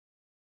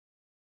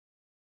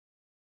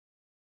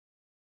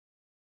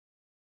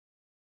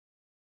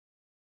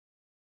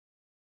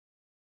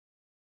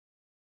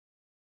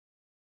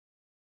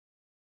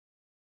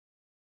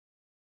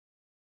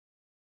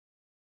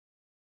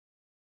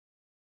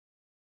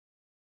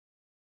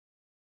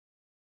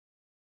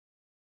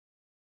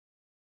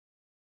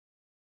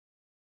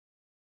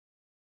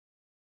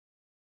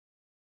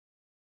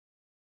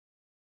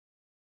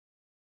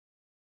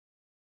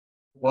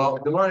Well,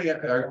 good morning,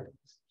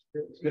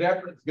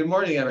 good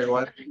morning,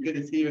 everyone. Good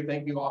to see you.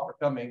 Thank you all for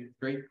coming.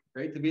 It's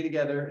great to be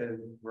together,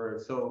 and we're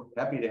so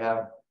happy to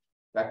have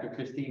Dr.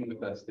 Christine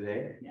with us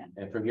today,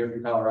 and from here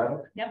from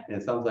Colorado. Yep.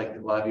 And it sounds like a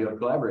lot of you have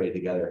collaborated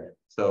together.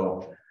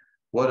 So,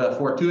 what a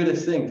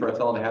fortuitous thing for us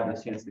all to have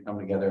this chance to come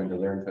together and to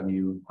learn from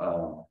you.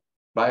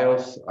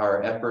 BIOS,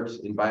 our efforts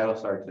in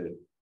BIOS are to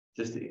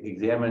just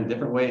examine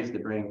different ways to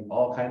bring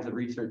all kinds of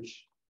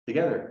research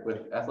together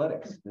with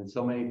athletics, and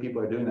so many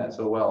people are doing that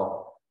so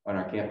well on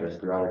our campus,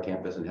 throughout our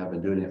campus, and have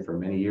been doing it for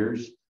many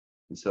years.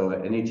 And so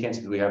any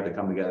chances we have to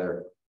come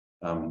together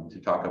to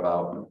talk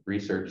about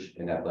research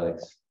in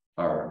athletics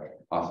are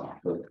awesome.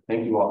 So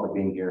thank you all for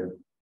being here.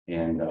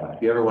 And if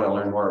you ever want to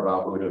learn more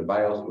about what we're doing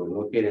BIOS, we're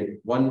located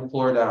one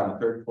floor down, the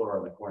third floor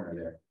on the corner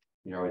there.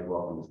 You're always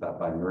welcome to stop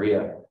by.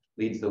 Maria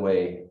leads the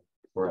way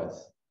for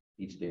us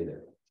each day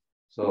there.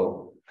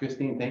 So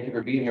Christine, thank you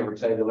for being here. We're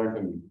excited to learn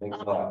from you. Thanks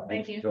a lot.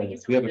 Thank you.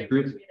 We have a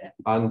group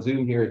on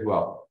Zoom here as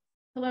well.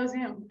 Hello,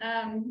 Zoom.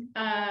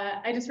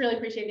 I just really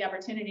appreciate the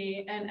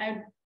opportunity, and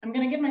I'm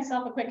going to give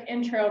myself a quick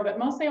intro, but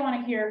mostly I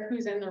want to hear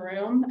who's in the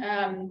room,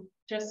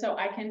 just so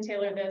I can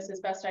tailor this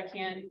as best I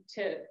can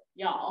to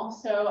y'all.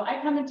 So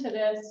I come into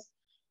this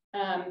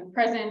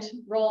present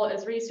role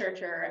as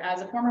researcher.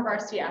 As a former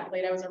varsity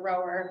athlete, I was a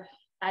rower.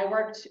 I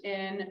worked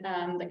in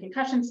the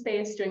concussion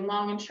space, doing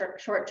long and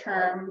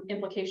short-term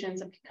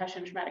implications of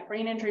concussion traumatic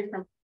brain injury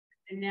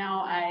and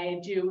now I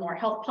do more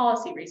health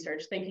policy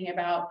research, thinking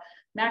about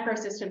macro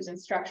systems and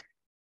structure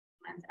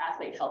and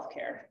athlete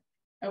healthcare.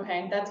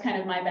 Okay, that's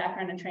kind of my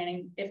background and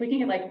training. If we can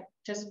get like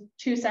just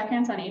 2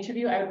 seconds on each of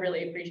you, I would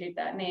really appreciate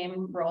that.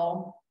 Name,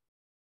 role.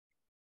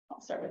 I'll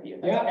start with you.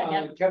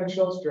 Kevin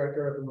Schultz,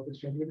 Director of the Local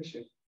Strength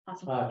Initiative.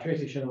 Awesome.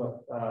 Tracy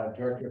Chenoweth,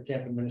 Director of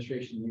Camp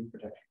Administration and Youth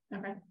Protection.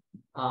 Okay.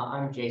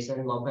 I'm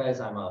Jason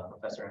Lopez. I'm a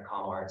professor in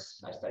comm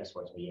arts. I study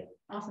sports media.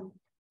 Awesome.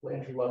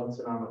 Landry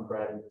Levinson, I'm a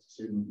graduate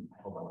student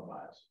at Home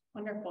BIOS.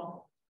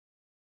 Wonderful.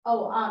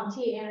 Oh,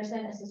 T.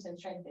 Anderson, Assistant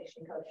Strength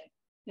Conditioning Coach.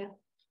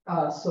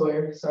 Yeah.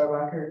 Sawyer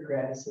Sarbacher,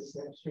 Grad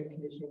Assistant Strength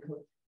Conditioning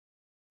Coach.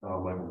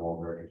 Michael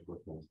Wahlberg is with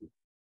us.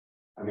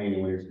 I'm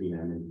Andy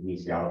Winterstein. I'm in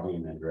kinesiology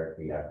and then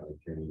directly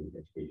athletic training and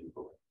education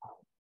program.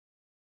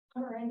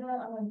 I'm Miranda.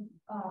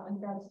 I'm a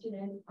grad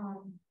student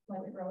on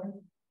lightweight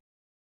rowing.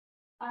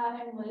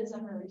 I'm Liz.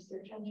 I'm a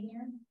research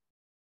engineer.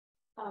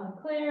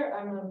 Claire.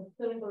 I'm a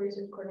clinical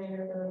research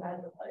coordinator for the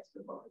Madison Athletics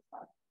Group.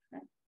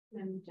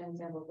 And Jen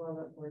Sample,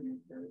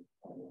 coordinator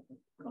for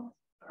Cool.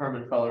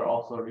 Herman Feller,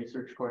 also a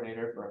research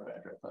coordinator for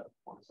Badger Athletic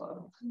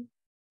Performance.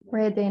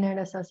 Maria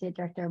Daynard, Associate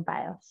Director of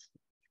BIOS.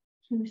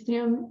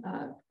 Sam,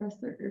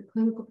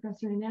 clinical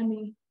professor in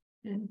anatomy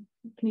and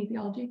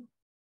kinesiology.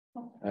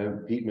 I'm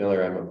Pete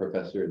Miller. I'm a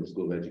professor in the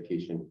School of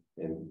Education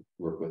and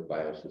work with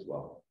BIOS as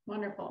well.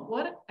 Wonderful.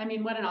 What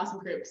an awesome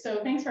group.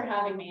 So thanks for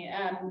having me.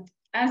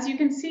 As you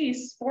can see,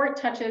 sport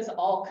touches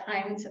all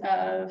kinds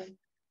of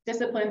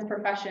disciplines,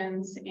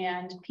 professions,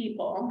 and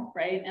people,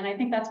 right? And I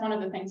think that's one of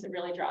the things that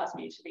really draws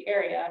me to the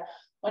area.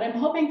 What I'm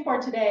hoping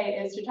for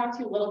today is to talk to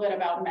you a little bit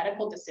about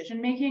medical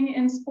decision-making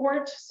in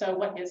sport. So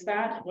what is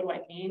that? What do I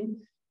mean?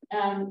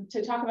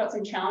 To talk about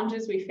some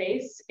challenges we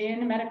face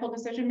in medical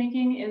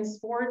decision-making in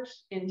sport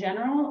in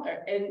general,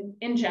 or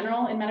in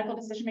general in medical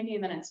decision-making,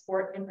 and then in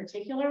sport in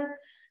particular,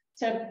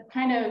 to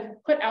kind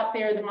of put out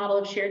there the model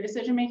of shared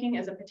decision-making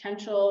as a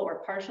potential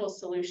or partial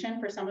solution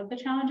for some of the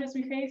challenges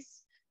we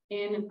face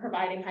in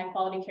providing high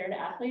quality care to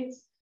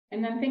athletes,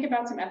 and then think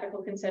about some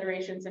ethical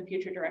considerations and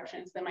future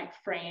directions that might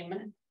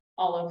frame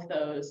all of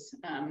those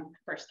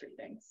first three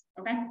things.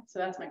 Okay, so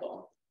that's my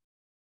goal.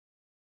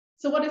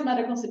 So what is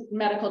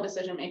medical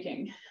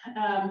decision-making?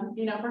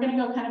 If we're gonna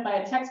go kind of by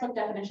a textbook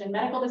definition,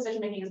 medical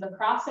decision-making is the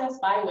process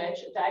by which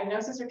a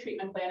diagnosis or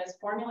treatment plan is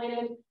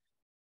formulated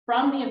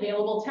from the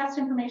available test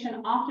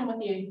information, often with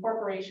the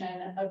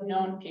incorporation of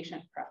known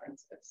patient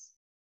preferences.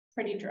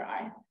 Pretty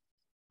dry.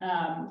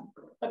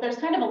 But there's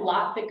kind of a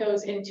lot that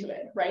goes into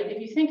it, right?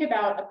 If you think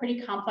about a pretty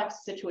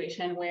complex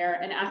situation where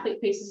an athlete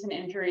faces an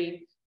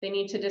injury, they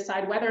need to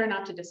decide whether or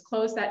not to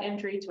disclose that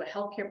injury to a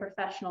healthcare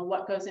professional,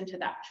 what goes into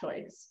that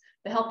choice.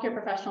 The healthcare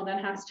professional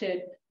then has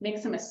to make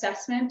some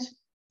assessment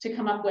to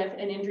come up with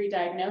an injury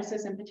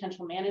diagnosis and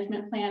potential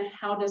management plan.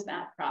 How does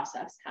that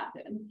process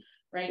happen,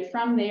 right?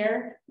 From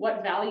there,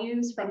 what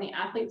values from the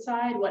athlete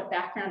side, what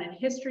background and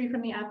history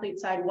from the athlete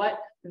side, what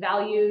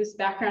values,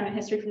 background and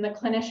history from the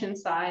clinician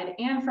side,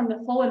 and from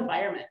the full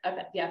environment of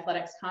the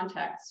athletics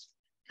context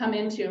come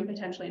into and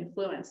potentially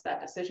influence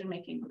that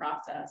decision-making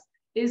process.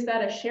 Is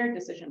that a shared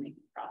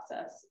decision-making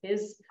process?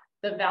 Is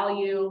the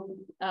value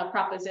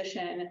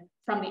proposition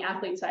from the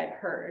athlete side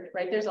heard,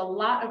 right? There's a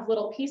lot of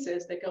little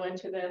pieces that go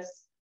into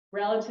this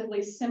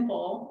relatively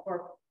simple,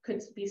 or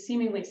could be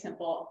seemingly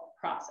simple,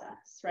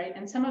 process, right?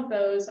 And some of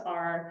those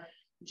are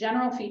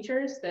general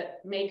features that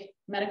make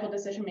medical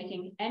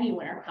decision-making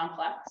anywhere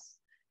complex.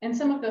 And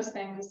some of those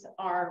things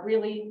are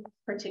really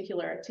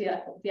particular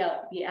to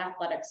the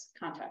athletics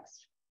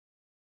context.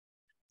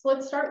 So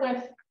let's start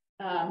with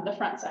the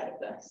front side of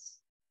this.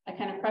 I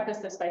kind of preface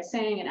this by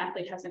saying an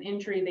athlete has an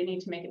injury, they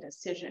need to make a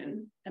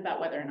decision about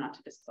whether or not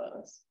to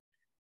disclose.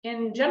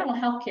 In general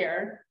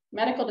healthcare,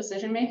 medical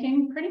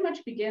decision-making pretty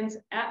much begins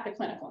at the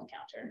clinical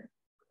encounter,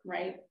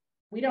 right?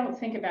 We don't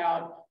think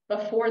about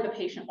before the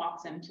patient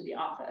walks into the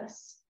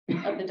office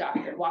of the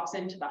doctor, walks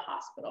into the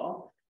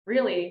hospital.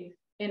 Really,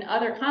 in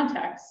other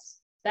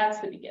contexts, that's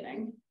the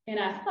beginning. In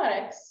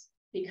athletics,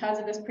 because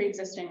of this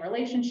pre-existing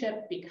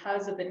relationship,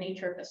 because of the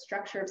nature of the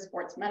structure of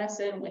sports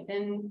medicine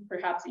within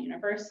perhaps a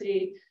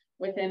university,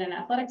 within an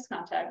athletics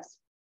context,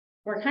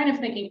 we're kind of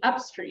thinking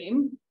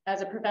upstream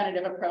as a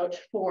preventative approach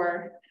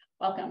for,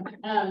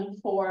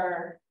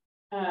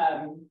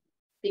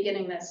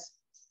 beginning this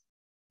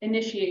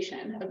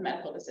initiation of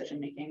medical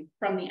decision-making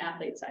from the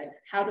athlete side.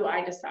 How do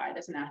I decide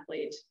as an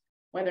athlete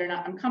whether or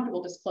not I'm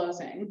comfortable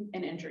disclosing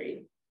an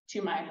injury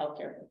to my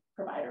healthcare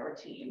provider or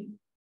team?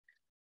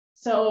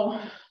 So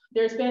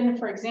there's been,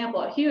 for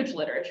example, a huge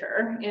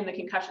literature in the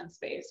concussion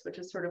space, which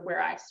is sort of where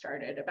I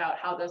started, about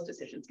how those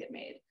decisions get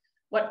made.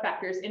 What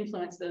factors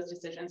influence those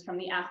decisions from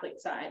the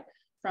athlete side,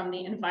 from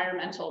the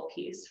environmental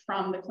piece,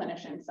 from the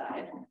clinician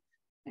side.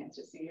 Nice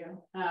to see you.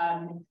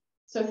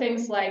 So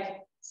things like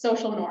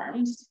social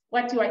norms.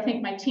 What do I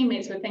think my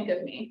teammates would think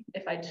of me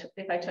if I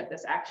took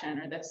this action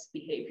or this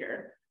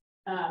behavior?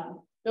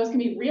 Those can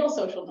be real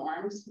social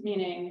norms,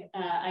 meaning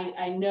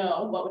I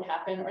know what would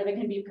happen, or they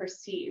can be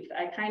perceived.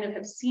 I kind of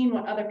have seen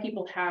what other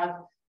people have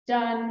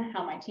done,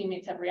 how my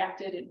teammates have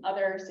reacted in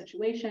other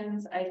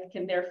situations. I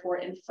can therefore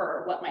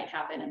infer what might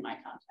happen in my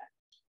context.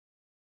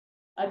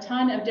 A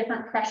ton of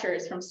different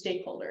pressures from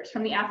stakeholders,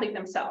 from the athlete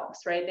themselves,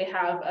 right? They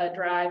have a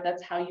drive,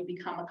 that's how you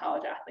become a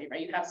college athlete,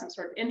 right? You have some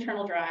sort of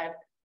internal drive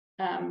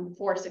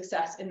for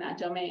success in that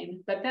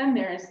domain. But then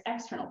there's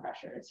external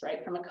pressures,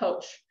 right? From a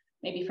coach,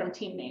 maybe from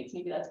teammates,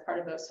 maybe that's part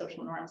of those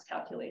social norms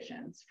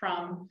calculations,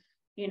 from,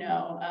 you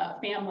know,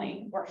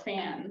 family or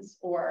fans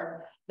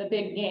or the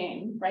big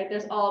game, right?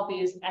 There's all of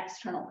these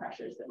external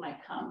pressures that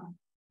might come,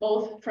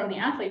 both from the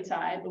athlete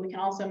side, but we can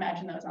also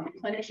imagine those on the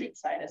clinician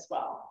side as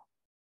well,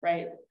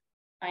 right?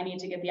 I need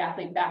to get the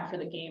athlete back for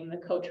the game. The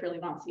coach really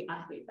wants the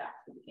athlete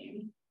back for the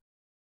game.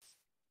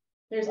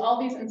 There's all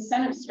these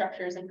incentive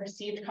structures and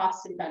perceived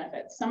costs and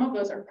benefits. Some of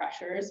those are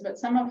pressures, but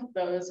some of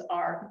those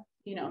are,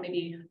 you know,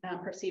 maybe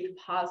perceived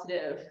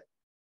positive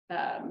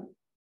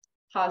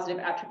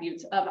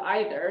attributes of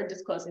either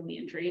disclosing the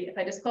injury. If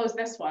I disclose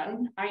this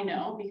one, I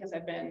know, because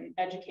I've been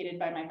educated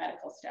by my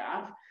medical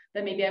staff,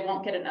 that maybe I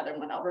won't get another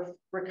one. I'll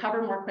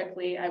recover more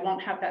quickly. I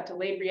won't have that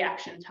delayed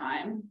reaction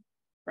time,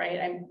 right?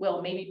 I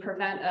will maybe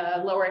prevent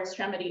a lower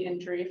extremity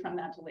injury from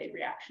that delayed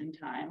reaction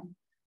time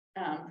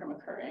from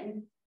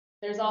occurring.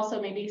 There's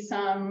also maybe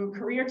some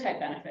career type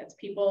benefits.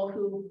 People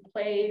who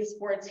play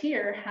sports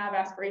here have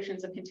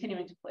aspirations of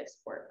continuing to play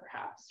sport,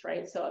 perhaps,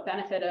 right? So a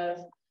benefit of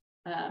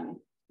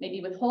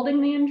maybe withholding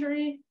the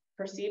injury,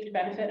 perceived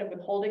benefit of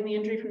withholding the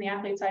injury from the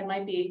athlete side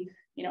might be,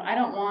 you know, I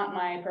don't want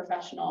my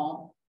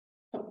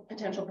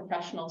potential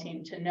professional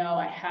team to know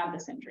I have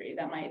this injury.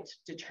 That might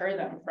deter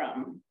them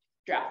from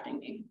drafting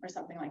me or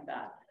something like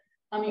that.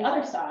 On the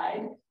other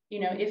side,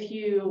 you know, if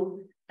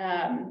you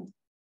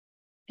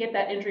get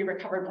that injury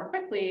recovered more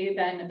quickly,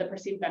 then the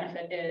perceived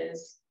benefit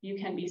is you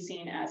can be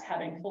seen as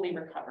having fully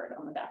recovered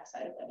on the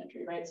backside of that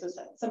injury, right? So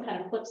some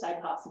kind of flip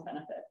side costs and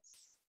benefits.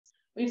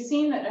 We've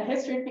seen that a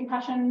history of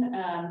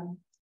concussion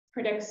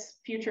predicts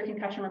future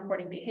concussion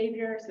reporting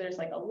behavior. So there's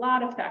like a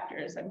lot of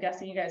factors. I'm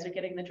guessing you guys are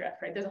getting the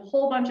drift, right? There's a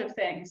whole bunch of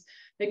things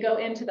that go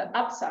into the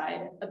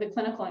upside of the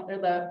clinical, or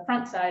the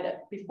front side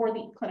before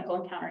the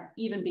clinical encounter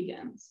even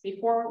begins,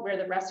 before where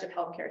the rest of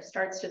healthcare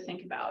starts to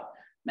think about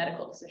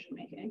medical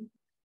decision-making.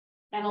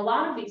 And a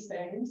lot of these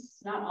things,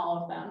 not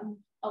all of them,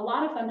 a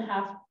lot of them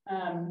have,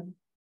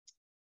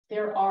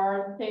 there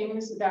are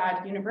things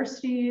that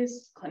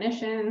universities,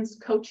 clinicians,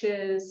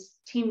 coaches,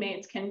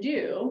 teammates can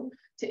do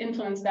to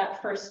influence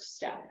that first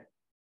step,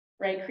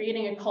 right?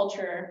 Creating a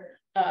culture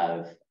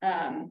of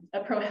a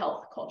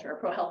pro-health culture, a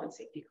pro-health and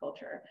safety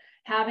culture.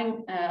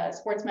 Having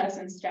sports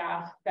medicine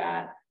staff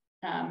that,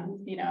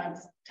 you know, I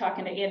was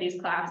talking to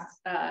Andy's class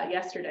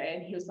yesterday,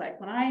 and he was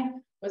like, when I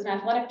was an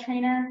athletic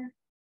trainer,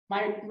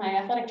 my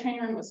athletic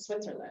training room was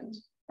Switzerland,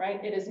 right?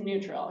 It is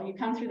neutral. You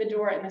come through the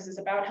door and this is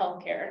about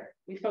healthcare.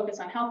 We focus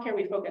on healthcare.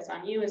 We focus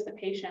on you as the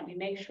patient. We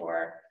make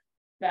sure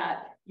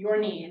that your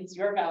needs,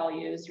 your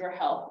values, your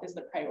health is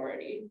the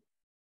priority,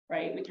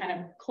 right? We kind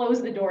of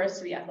close the doors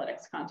to the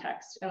athletics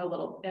context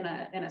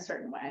in a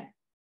certain way.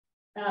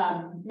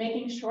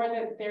 Making sure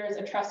that there is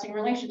a trusting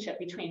relationship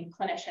between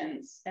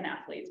clinicians and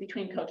athletes,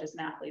 between coaches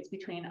and athletes,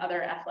 between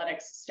other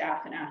athletics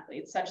staff and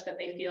athletes, such that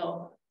they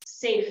feel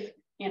safe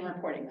in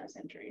reporting those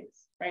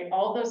injuries, right?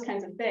 All those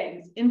kinds of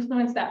things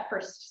influence that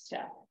first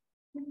step.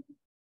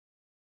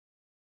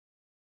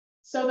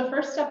 So the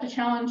first step to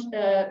challenge,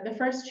 the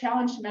first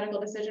challenge to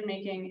medical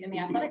decision-making in the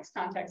athletics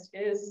context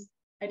is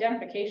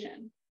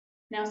identification.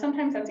 Now,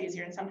 sometimes that's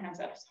easier and sometimes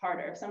that's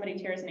harder. If somebody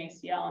tears an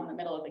ACL in the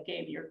middle of the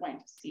game, you're going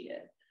to see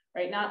it,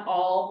 right? Not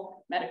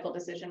all medical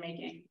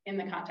decision-making in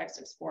the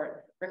context of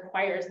sport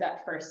requires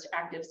that first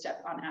active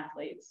step on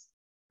athletes,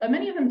 but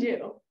many of them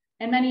do.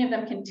 And many of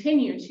them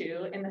continue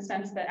to, in the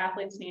sense that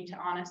athletes need to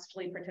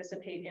honestly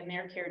participate in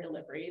their care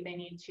delivery. They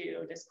need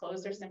to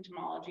disclose their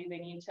symptomology. They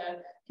need to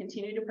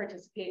continue to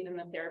participate in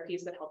the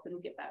therapies that help them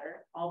get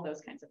better, all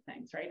those kinds of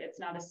things, right? It's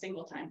not a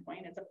single time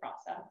point, it's a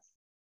process.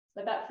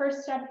 But that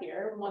first step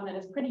here, one that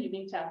is pretty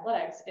unique to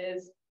athletics,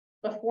 is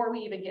before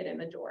we even get in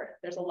the door.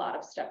 There's a lot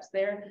of steps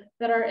there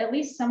that are at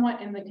least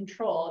somewhat in the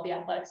control of the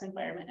athletics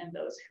environment and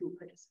those who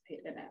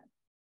participate in it.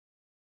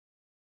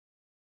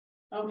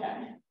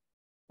 Okay,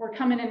 we're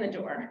coming in the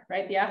door,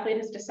 right? The athlete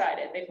has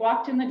decided, they've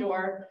walked in the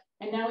door,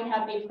 and now we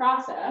have a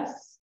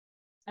process,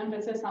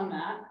 emphasis on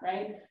that,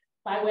 right?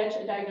 By which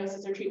a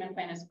diagnosis or treatment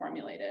plan is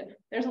formulated.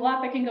 There's a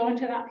lot that can go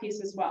into that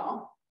piece as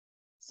well.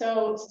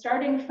 So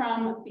starting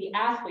from the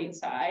athlete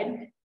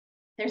side,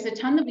 there's a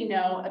ton that we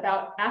know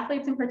about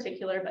athletes in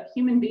particular, but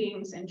human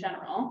beings in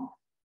general,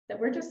 that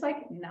we're just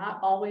like not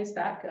always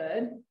that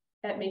good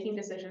at making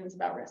decisions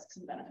about risks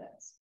and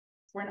benefits.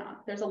 We're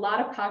not. There's a lot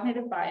of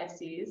cognitive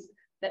biases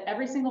that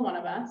every single one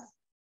of us,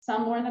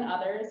 some more than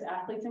others,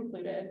 athletes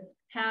included,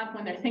 have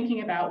when they're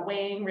thinking about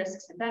weighing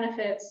risks and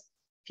benefits,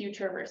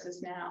 future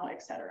versus now,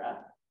 et cetera.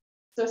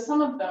 So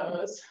some of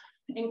those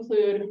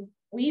include,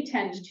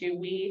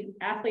 we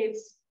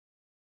athletes,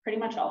 pretty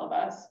much all of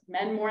us,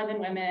 men more than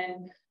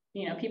women,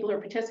 you know, people who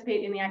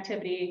participate in the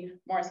activity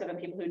more so than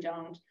people who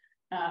don't,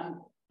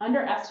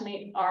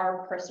 underestimate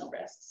our personal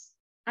risks.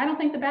 I don't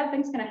think the bad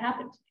thing's going to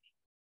happen to me.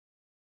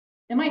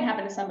 It might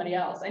happen to somebody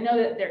else. I know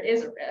that there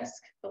is a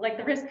risk, but like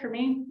the risk for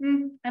me,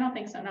 I don't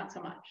think so, not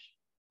so much,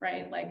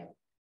 right? Like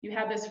you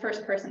have this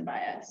first person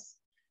bias,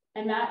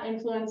 and that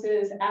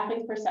influences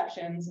athletes'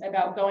 perceptions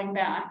about going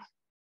back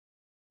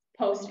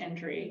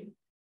post-injury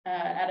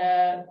at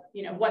a,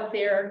 you know, what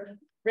their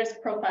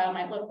risk profile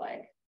might look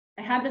like.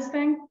 I had this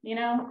thing, you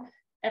know,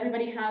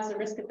 everybody has a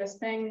risk of this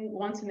thing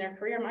once in their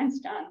career, mine's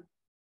done.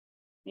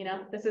 You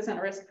know, this isn't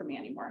a risk for me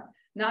anymore.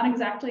 Not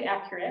exactly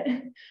accurate,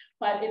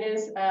 but it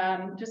is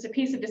just a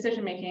piece of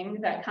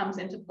decision-making that comes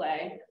into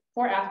play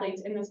for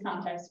athletes in this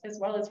context, as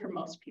well as for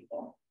most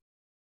people.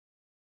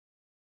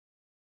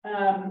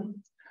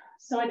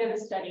 So I did a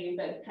study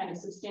that kind of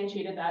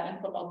substantiated that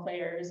in football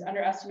players,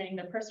 underestimating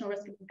their personal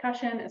risk of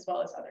concussion, as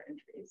well as other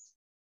injuries.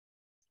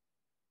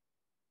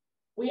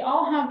 We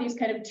all have these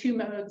kind of two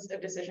modes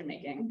of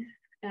decision-making.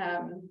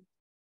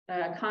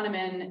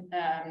 Kahneman,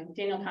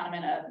 Daniel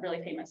Kahneman, a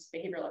really famous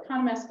behavioral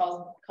economist,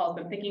 calls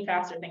them thinking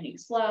fast or thinking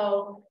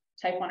slow,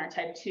 type 1 or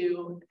type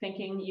 2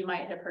 thinking. You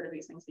might have heard of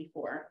these things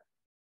before.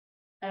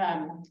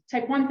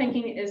 Type 1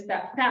 thinking is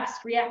that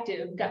fast,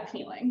 reactive gut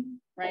feeling,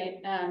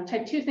 right?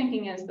 Type 2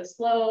 thinking is the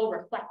slow,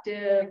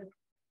 reflective,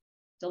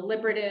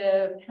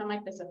 deliberative, how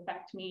might this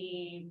affect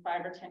me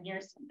 5 or 10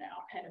 years from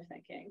now kind of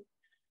thinking.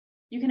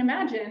 You can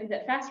imagine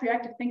that fast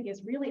reactive thinking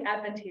is really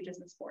advantageous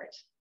in sport,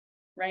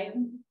 right?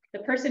 The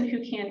person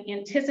who can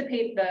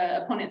anticipate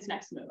the opponent's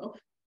next move,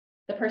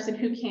 the person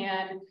who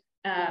can,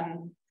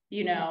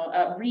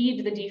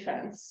 read the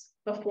defense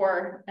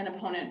before an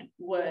opponent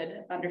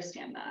would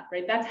understand that,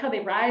 right? That's how they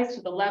rise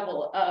to the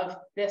level of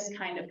this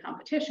kind of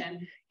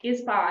competition,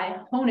 is by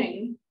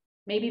honing.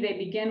 Maybe they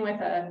begin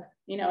with an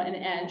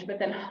edge, but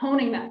then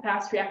honing that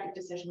fast reactive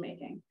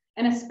decision-making.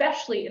 And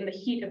especially in the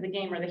heat of the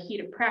game or the heat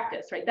of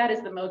practice, right? That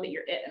is the mode that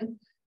you're in.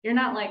 You're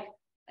not like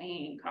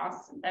weighing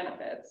costs and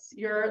benefits.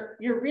 You're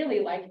really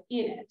like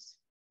in it,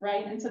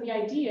 right? And so the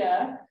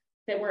idea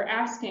that we're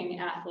asking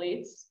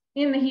athletes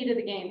in the heat of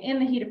the game, in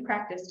the heat of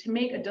practice, to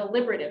make a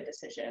deliberative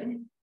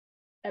decision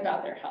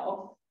about their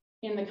health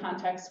in the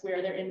context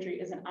where their injury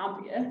isn't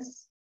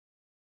obvious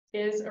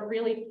is a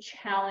really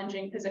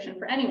challenging position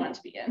for anyone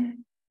to be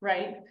in,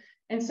 right?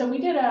 And so we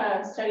did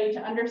a study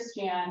to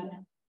understand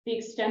the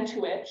extent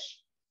to which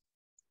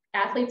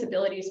athletes'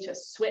 abilities to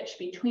switch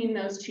between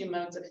those two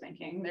modes of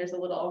thinking. There's a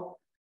little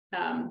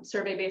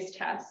survey-based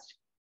test.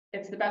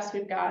 It's the best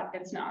we've got.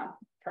 It's not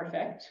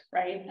perfect,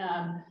 right?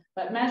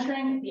 But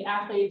measuring the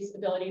athlete's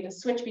ability to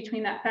switch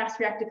between that fast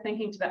reactive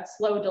thinking to that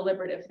slow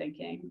deliberative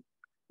thinking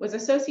was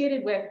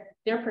associated with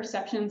their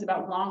perceptions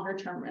about longer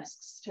term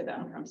risks to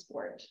them from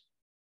sport.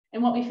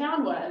 And what we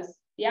found was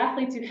the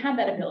athletes who had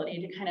that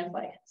ability to kind of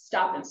like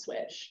stop and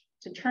switch,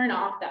 to turn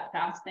off that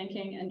fast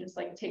thinking and just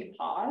like take a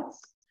pause,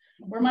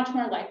 were much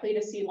more likely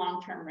to see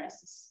long-term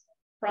risks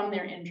from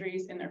their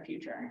injuries in their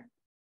future.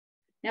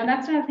 Now,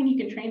 that's not a thing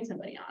you can train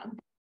somebody on,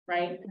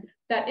 right?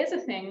 That is a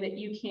thing that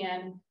you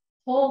can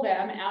pull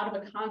them out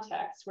of a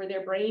context where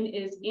their brain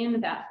is in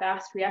that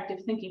fast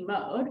reactive thinking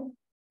mode,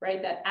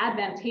 right? That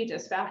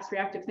advantageous fast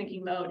reactive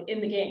thinking mode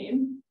in the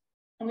game.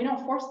 And we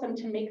don't force them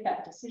to make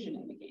that decision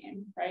in the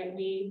game, right?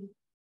 We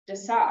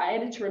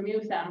decide to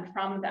remove them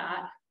from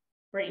that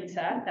brain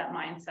set, that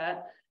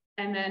mindset,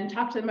 and then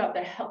talk to them about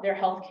their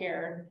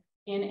healthcare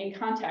in a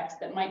context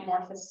that might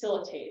more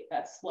facilitate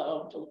that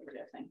slow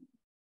deliberative thinking.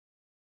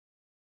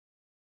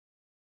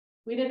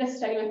 We did a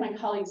study with my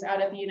colleagues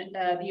out at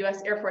the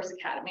US Air Force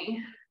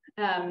Academy.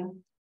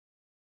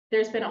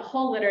 There's been a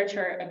whole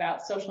literature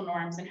about social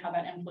norms and how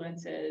that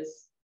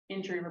influences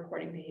injury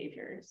reporting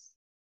behaviors.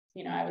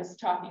 You know, I was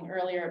talking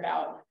earlier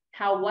about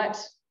how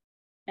what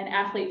an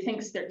athlete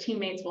thinks their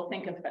teammates will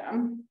think of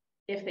them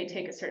if they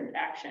take a certain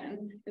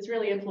action is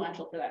really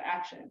influential for that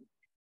action.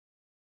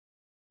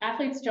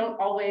 Athletes don't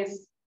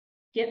always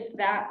get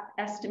that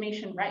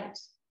estimation right?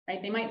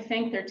 They might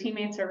think their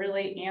teammates are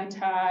really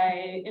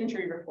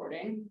anti-injury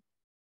reporting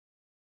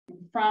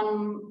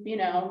from,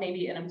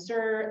 maybe an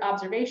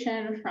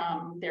observation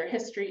from their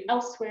history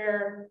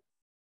elsewhere.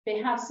 They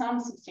have some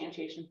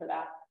substantiation for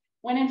that,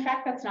 when in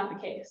fact, that's not the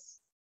case.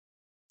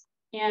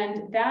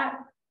 And that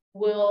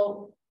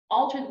will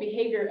alter the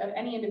behavior of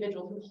any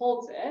individual who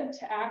holds it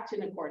to act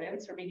in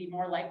accordance, or maybe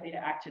more likely to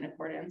act in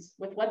accordance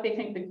with what they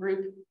think the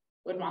group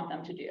would want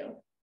them to do.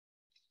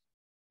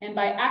 And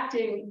by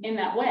acting in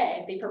that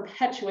way, they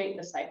perpetuate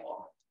the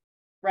cycle,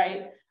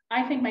 right?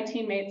 I think my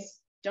teammates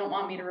don't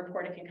want me to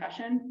report a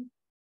concussion,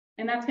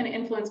 and that's going to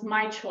influence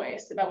my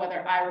choice about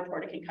whether I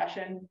report a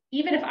concussion,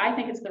 even if I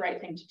think it's the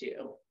right thing to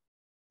do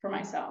for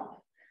myself.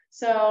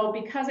 So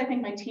because I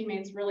think my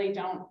teammates really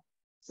don't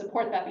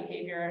support that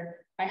behavior,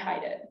 I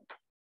hide it.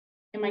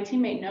 And my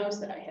teammate knows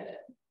that I hid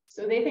it.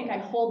 So they think I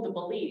hold the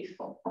belief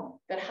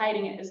that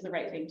hiding it is the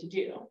right thing to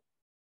do.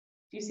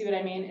 Do you see what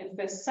I mean? It's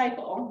this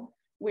cycle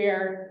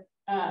where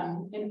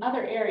in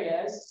other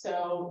areas,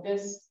 so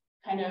this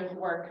kind of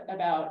work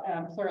about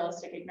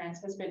pluralistic ignorance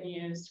has been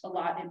used a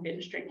lot in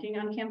binge drinking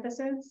on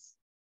campuses.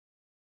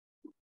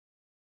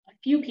 A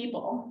few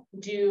people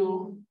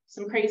do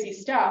some crazy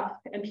stuff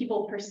and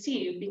people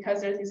perceive,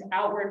 because there's these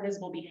outward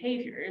visible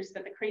behaviors,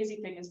 that the crazy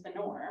thing is the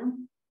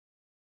norm.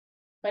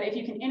 But if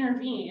you can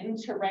intervene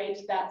to right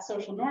that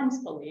social norms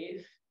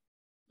belief,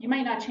 you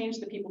might not change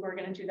the people who are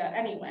going to do that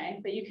anyway,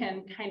 but you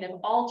can kind of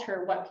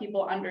alter what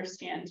people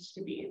understand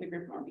to be the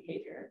group norm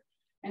behavior.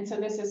 And so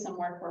this is some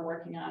work we're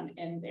working on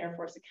in the Air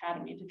Force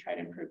Academy to try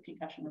to improve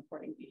concussion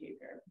reporting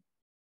behavior.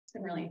 It's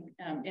been really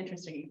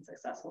interesting and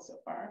successful so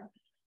far.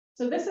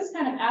 So this is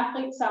kind of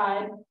athlete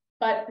side,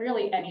 but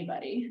really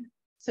anybody.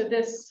 So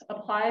this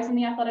applies in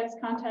the athletics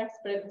context,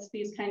 but it's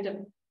these kind of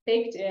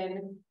baked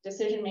in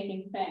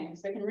decision-making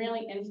things that can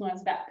really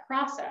influence that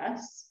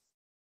process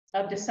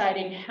of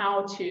deciding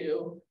how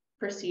to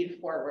proceed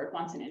forward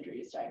once an injury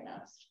is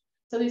diagnosed.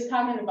 So these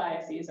cognitive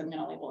biases I'm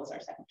going to label as our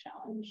second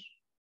challenge.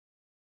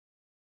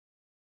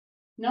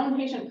 Known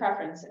patient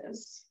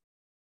preferences.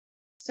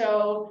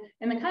 So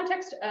in the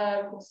context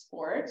of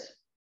sport,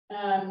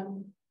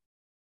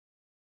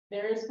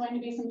 there's going to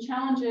be some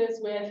challenges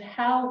with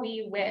how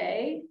we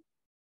weigh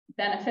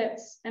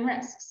benefits and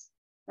risks,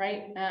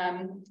 right?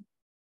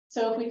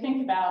 So if we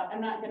think about,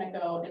 I'm not going to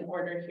go in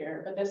order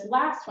here, but this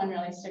last one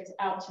really sticks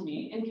out to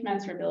me.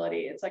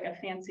 Incommensurability, it's like a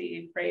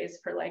fancy phrase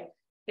for like,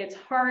 it's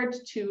hard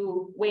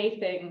to weigh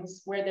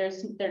things where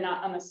they're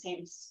not on the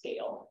same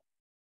scale,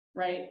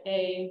 right?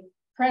 A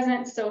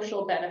present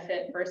social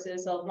benefit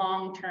versus a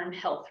long-term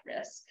health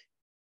risk.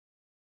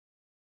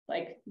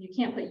 Like you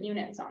can't put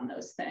units on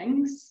those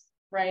things,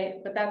 right?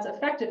 But that's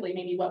effectively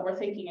maybe what we're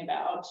thinking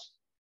about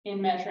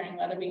in measuring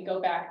whether we go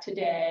back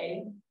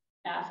today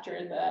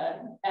after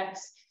the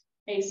X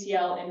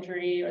ACL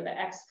injury or the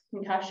X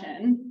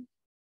concussion.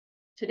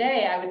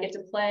 Today, I would get to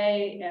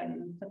play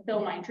and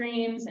fulfill my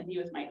dreams and be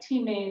with my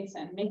teammates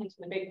and make it to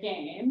the big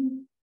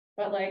game.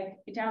 But like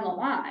down the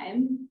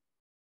line,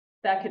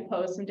 that could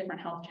pose some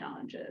different health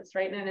challenges,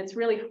 right? And it's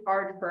really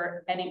hard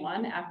for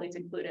anyone, athletes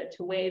included,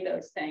 to weigh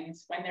those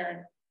things when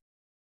they're,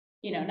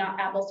 not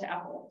apples to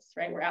apples,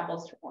 right? We're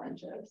apples to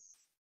oranges.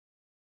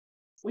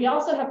 We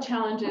also have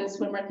challenges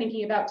when we're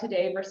thinking about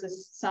today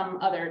versus some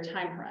other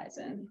time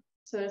horizon.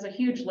 So there's a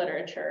huge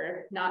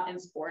literature, not in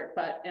sport,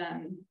 but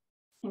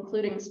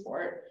including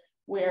sport,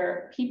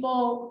 where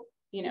people,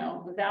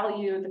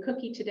 value the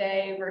cookie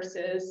today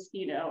versus,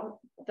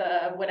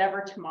 the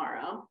whatever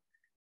tomorrow.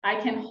 I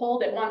can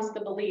hold at once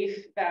the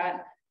belief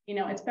that,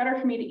 it's better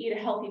for me to eat a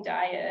healthy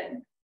diet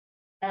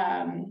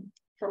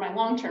for my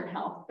long-term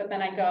health, but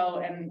then I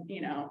go and,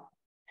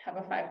 have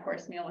a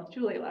 5-course meal with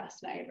Julie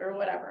last night or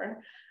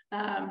whatever.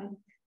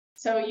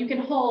 So you can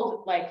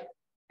hold like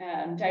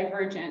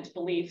divergent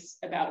beliefs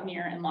about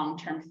near and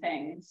long-term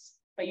things,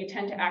 but you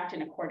tend to act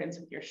in accordance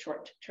with your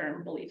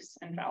short-term beliefs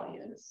and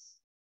values.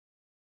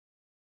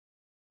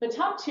 The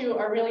top two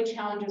are really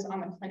challenges on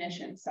the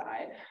clinician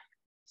side.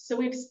 So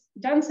we've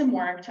done some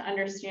work to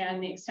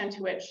understand the extent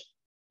to which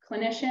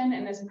clinician,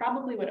 and this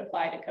probably would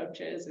apply to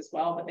coaches as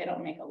well, but they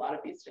don't make a lot of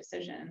these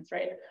decisions,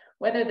 right?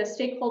 Whether the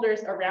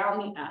stakeholders around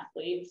the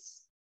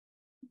athletes'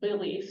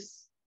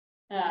 beliefs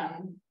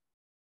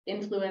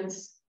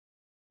influence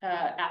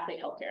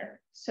athlete healthcare.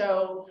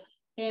 So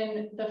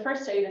in the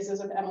first study, this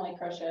is with Emily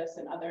Crocius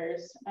and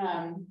others,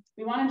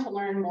 we wanted to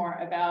learn more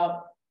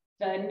about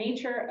the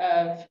nature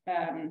of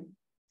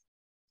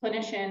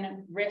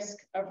clinician risk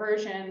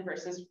aversion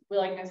versus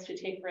willingness to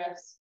take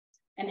risks,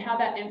 and how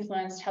that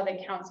influenced how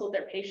they counseled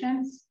their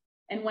patients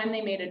and when they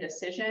made a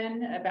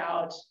decision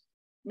about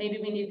maybe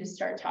we need to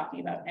start talking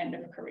about end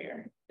of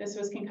career. This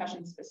was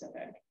concussion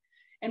specific.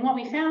 And what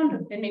we found,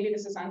 and maybe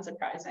this is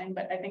unsurprising,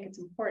 but I think it's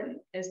important,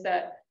 is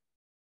that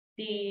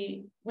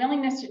the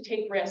willingness to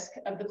take risk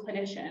of the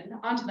clinician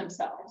onto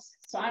themselves.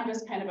 So I'm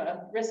just kind of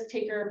a risk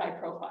taker by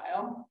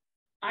profile.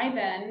 I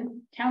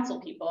then counsel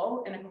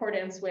people in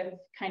accordance with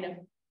kind of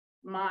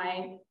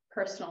my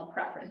personal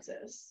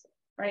preferences,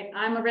 right?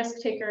 I'm a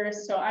risk taker,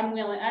 so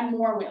I'm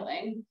more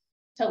willing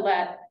to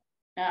let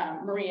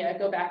Maria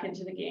go back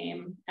into the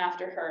game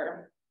after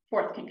her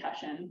 4th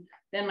concussion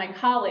than my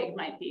colleague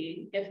might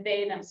be if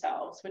they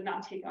themselves would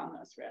not take on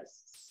those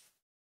risks.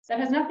 That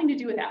has nothing to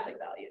do with athlete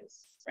values,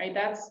 right?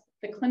 That's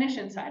the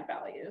clinician side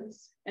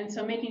values. And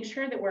so making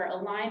sure that we're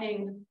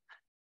aligning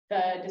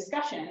the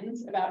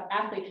discussions about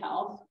athlete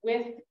health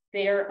with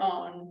their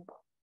own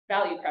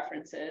value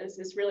preferences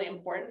is really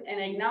important, and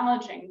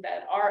acknowledging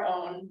that our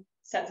own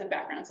sets of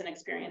backgrounds and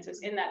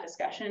experiences in that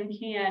discussion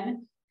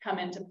can come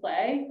into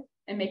play,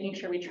 and making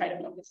sure we try to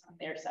focus on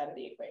their side of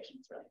the equation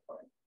is really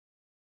important.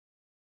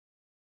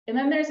 And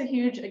then there's a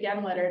huge,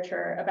 again,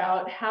 literature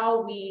about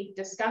how we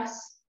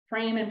discuss,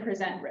 frame, and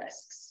present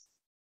risks.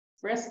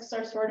 Risks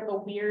are sort of a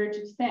weird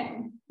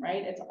thing,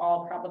 right? It's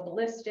all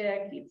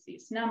probabilistic, it's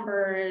these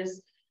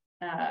numbers,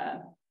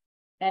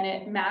 and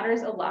it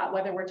matters a lot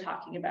whether we're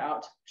talking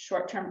about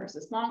short-term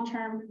versus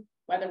long-term,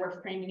 whether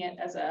we're framing it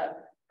as a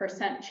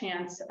 %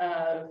 chance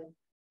of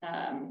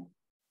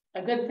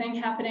a good thing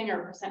happening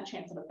or a %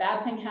 chance of a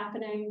bad thing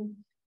happening,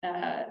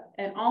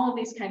 and all of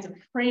these kinds of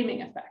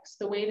framing effects.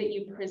 The way that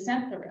you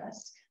present the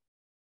risk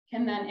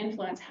can then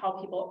influence how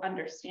people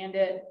understand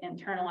it,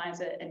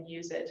 internalize it, and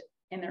use it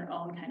in their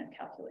own kind of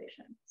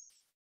calculations.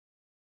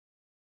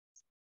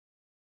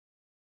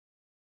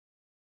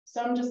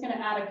 So I'm just going to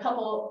add a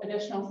couple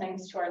additional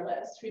things to our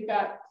list. We've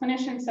got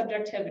clinician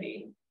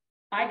subjectivity.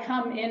 I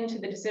come into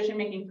the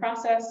decision-making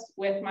process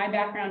with my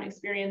background,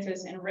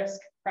 experiences, and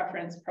risk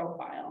preference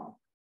profile.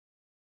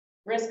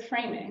 Risk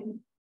framing.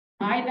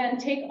 I then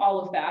take all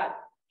of that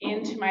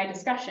into my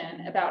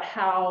discussion about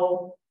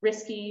how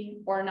risky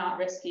or not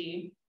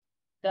risky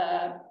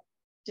the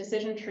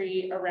decision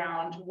tree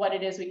around what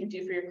it is we can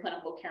do for your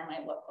clinical care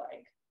might look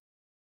like.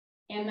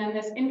 And then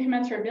this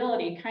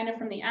incommensurability kind of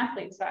from the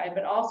athlete side,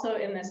 but also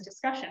in this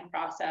discussion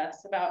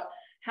process about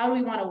how do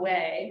we want to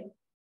weigh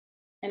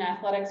an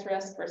athletics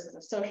risk versus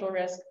a social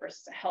risk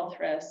versus a health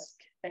risk,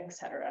 et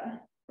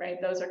cetera,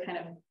 right? Those are kind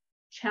of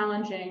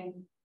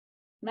challenging,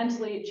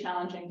 mentally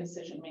challenging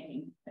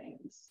decision-making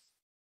things.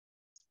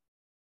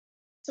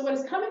 So what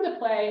has come into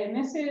play, and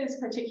this is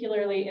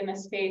particularly in the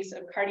space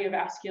of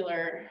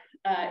cardiovascular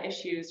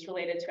issues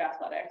related to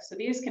athletics. So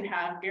these can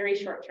have very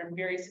short-term,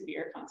 very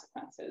severe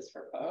consequences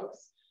for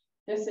folks.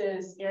 This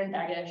is Aaron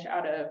Baugh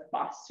out of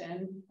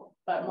Boston,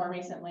 but more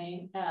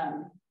recently,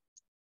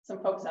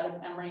 some folks out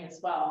of Emory as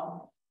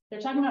well.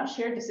 They're talking about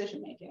shared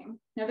decision-making.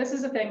 Now, this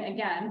is a thing,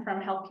 again, from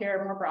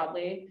healthcare more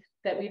broadly,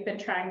 that we've been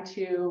trying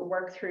to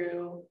work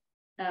through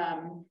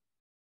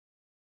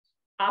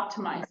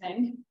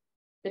optimizing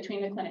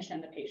between the clinician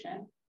and the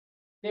patient.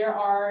 There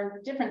are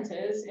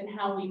differences in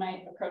how we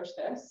might approach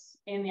this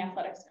in the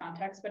athletics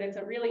context, but it's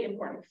a really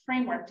important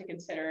framework to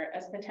consider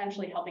as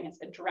potentially helping us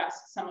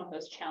address some of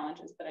those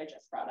challenges that I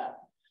just brought up.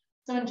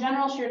 So in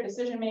general, shared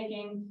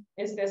decision-making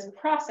is this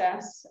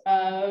process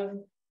of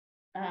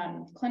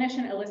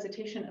clinician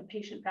elicitation of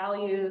patient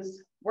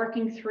values,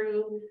 working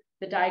through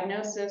the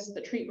diagnosis,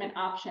 the treatment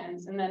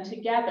options, and then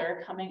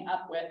together coming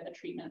up with a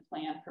treatment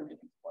plan for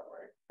moving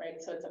forward, right?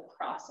 So it's a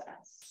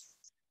process.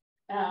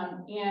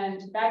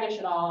 And Baugh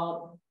et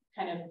al.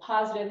 Kind of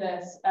posited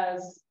this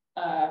as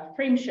a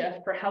frame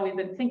shift for how we've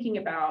been thinking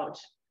about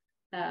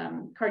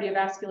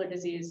cardiovascular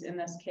disease in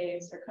this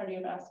case, or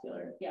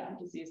cardiovascular,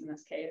 disease in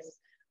this case.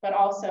 But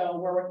also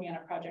we're working on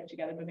a project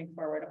together moving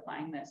forward,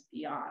 applying this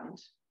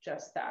beyond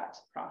just that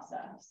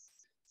process.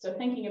 So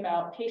thinking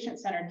about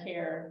patient-centered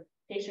care,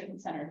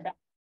 patient-centered values,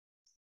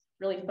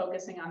 really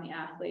focusing on the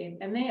athlete.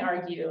 And they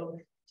argue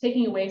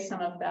taking away some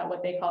of that,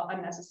 what they call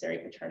unnecessary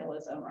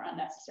paternalism or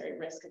unnecessary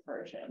risk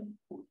aversion.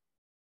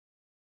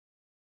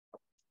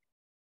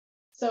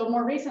 So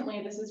more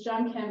recently, this is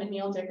John Kim and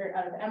Neil Dickert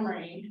out of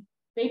Emory.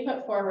 They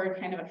put forward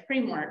kind of a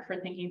framework for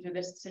thinking through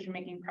this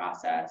decision-making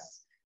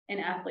process in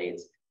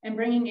athletes and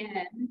bringing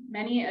in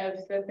many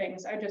of the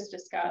things I just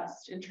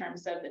discussed in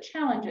terms of the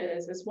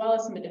challenges, as well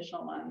as some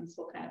additional ones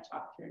we'll kind of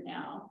talk through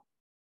now.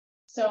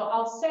 So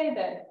I'll say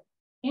that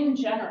in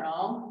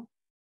general,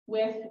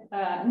 with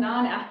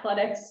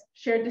non-athletics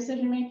shared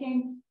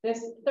decision-making,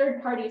 this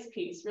third parties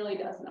piece really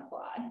doesn't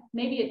apply.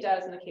 Maybe it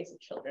does in the case of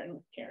children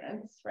with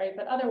parents, right?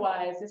 But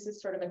otherwise, this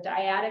is sort of a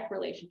dyadic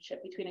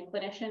relationship between a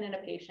clinician and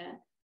a patient.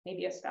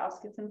 Maybe a spouse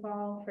gets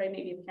involved, right?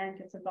 Maybe a parent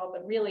gets involved,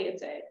 but really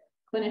it's a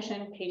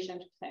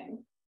clinician-patient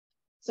thing.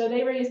 So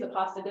they raise the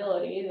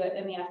possibility that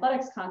in the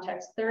athletics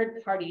context,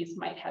 third parties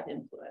might have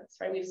influence,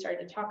 right? We've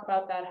started to talk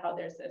about that, how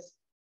there's this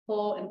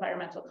full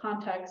environmental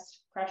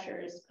context,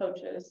 pressures,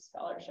 coaches,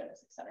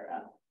 scholarships, et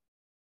cetera.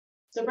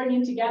 So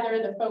bringing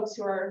together the folks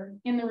who are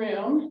in the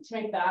room to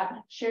make that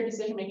shared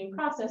decision-making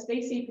process,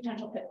 they see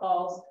potential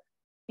pitfalls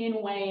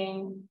in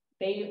weighing,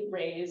 they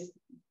raise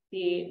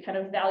the kind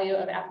of value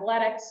of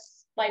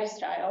athletics,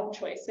 lifestyle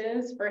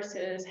choices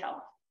versus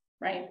health,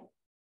 right?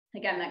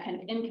 Again, that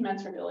kind of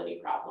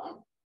incommensurability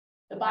problem.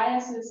 The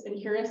biases and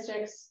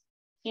heuristics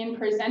in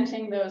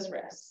presenting those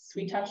risks,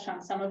 we touched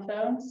on some of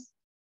those.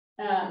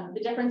 The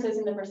differences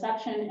in the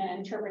perception and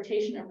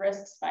interpretation of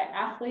risks by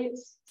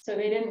athletes. So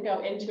they didn't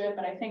go into it,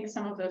 but I think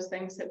some of those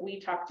things that we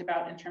talked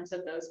about in terms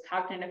of those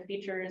cognitive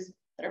features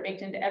that are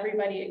baked into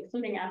everybody,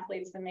 including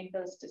athletes, that make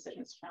those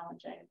decisions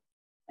challenging.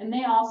 And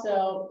they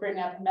also bring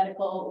up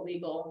medical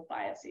legal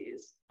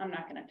biases. I'm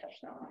not going to touch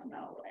that one, I'm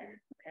not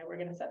aware. Okay, we're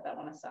going to set that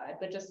one aside,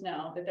 but just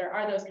know that there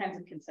are those kinds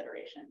of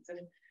considerations.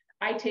 If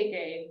I take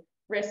a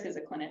risk as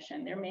a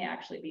clinician, there may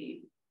actually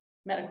be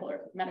medical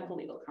or medical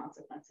legal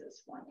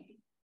consequences for me.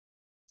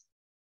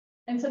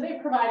 And so they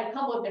provide a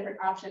couple of different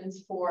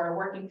options for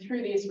working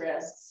through these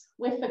risks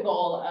with the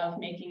goal of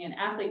making an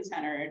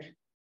athlete-centered,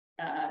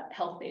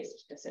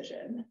 health-based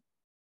decision.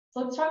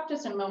 So let's talk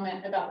just a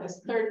moment about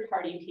this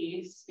third-party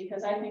piece,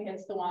 because I think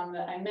it's the one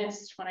that I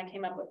missed when I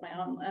came up with my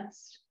own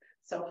list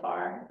so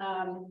far.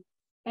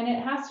 And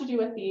it has to do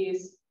with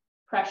these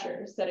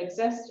pressures that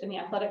exist in the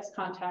athletics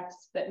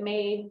context that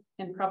may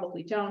and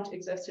probably don't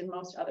exist in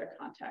most other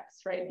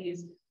contexts, right?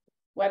 These,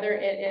 whether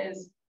it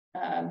is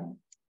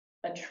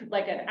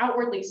like an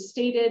outwardly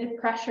stated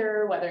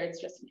pressure, whether it's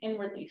just an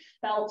inwardly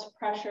felt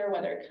pressure,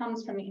 whether it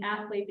comes from the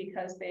athlete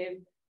because they've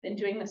been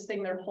doing this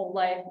thing their whole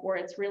life, or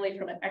it's really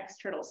from an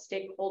external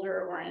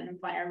stakeholder or an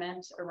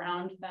environment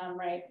around them,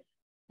 right?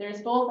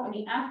 There's both on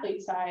the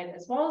athlete side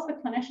as well as the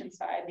clinician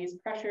side, these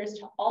pressures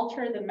to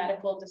alter the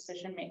medical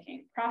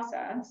decision-making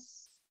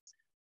process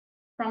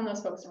from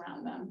those folks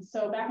around them.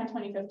 So back in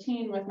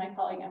 2015 with my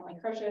colleague Emily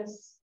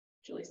Crocious,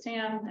 Julie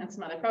Sam, and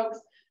some other folks,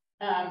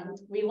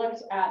 we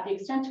looked at the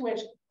extent to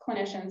which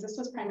clinicians, this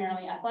was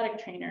primarily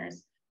athletic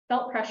trainers,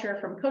 felt pressure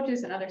from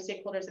coaches and other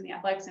stakeholders in the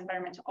athletics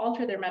environment to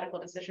alter their medical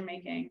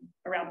decision-making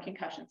around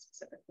concussion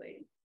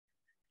specifically.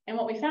 And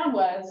what we found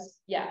was,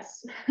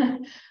 yes,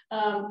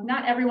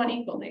 not everyone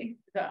equally,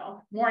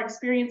 though. More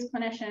experienced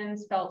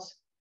clinicians felt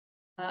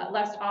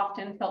less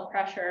often felt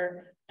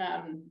pressure.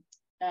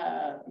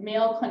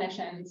 Male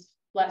clinicians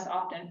less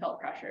often felt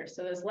pressure.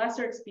 So those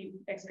lesser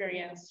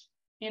experienced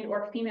and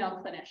or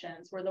female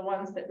clinicians were the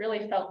ones that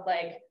really felt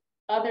like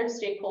other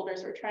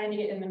stakeholders were trying to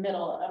get in the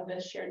middle of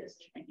this shared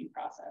decision-making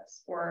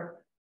process,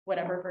 or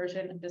whatever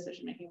version of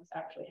decision-making was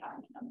actually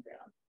happening on the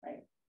ground, right?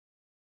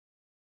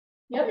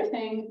 The other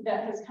thing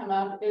that has come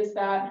up is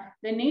that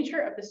the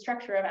nature of the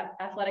structure of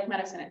athletic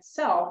medicine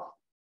itself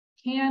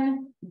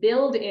can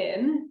build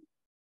in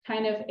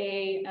kind of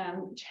a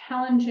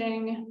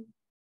challenging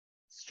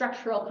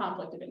structural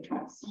conflict of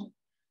interest.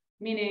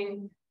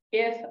 Meaning,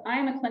 if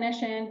I'm a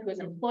clinician who is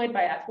employed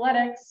by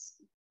athletics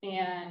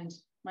and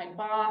my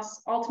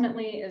boss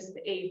ultimately is the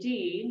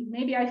AD,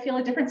 maybe I feel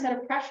a different set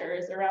of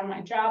pressures around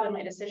my job and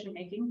my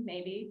decision-making,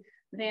 maybe,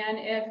 than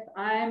if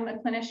I'm a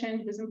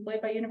clinician who's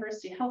employed by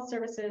University Health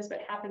Services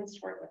but happens to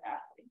work with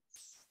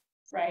athletes,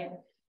 right?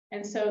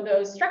 And so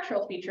those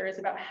structural features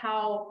about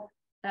how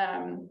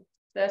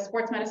the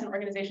sports medicine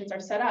organizations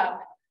are set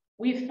up,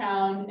 we've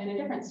found in a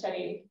different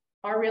study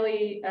are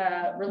really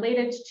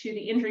related to the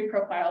injury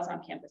profiles on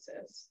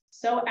campuses.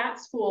 So at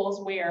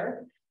schools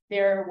where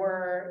there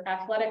were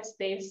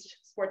athletics-based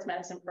sports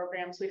medicine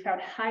programs, we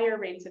found higher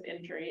rates of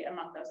injury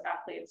among those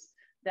athletes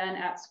than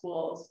at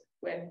schools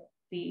with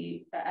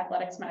the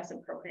athletics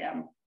medicine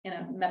program in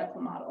a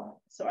medical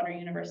model. So under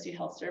University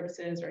Health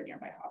Services or a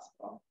nearby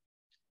hospital.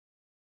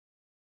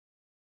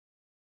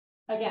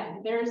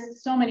 Again,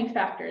 there's so many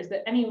factors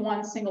that any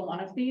one single one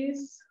of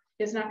these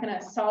is not going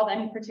to solve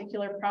any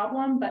particular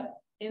problem, but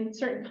in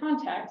certain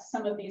contexts,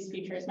 some of these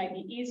features might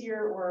be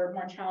easier or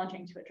more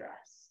challenging to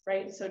address,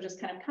 right? So just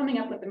kind of coming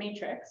up with the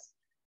matrix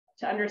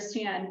to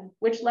understand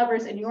which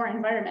levers in your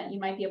environment you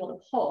might be able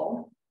to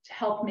pull to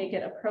help make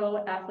it a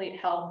pro-athlete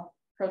health,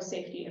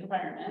 pro-safety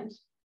environment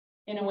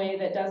in a way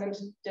that doesn't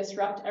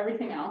disrupt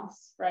everything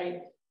else,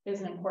 right,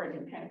 is an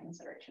important kind of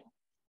consideration.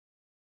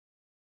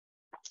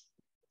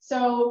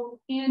 So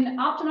in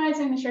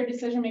optimizing the shared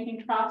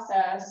decision-making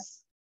process,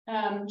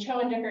 Cho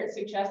and Dickert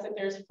suggest that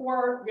there's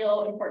 4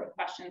 real important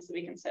questions that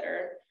we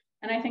consider,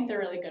 and I think they're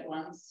really good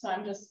ones. So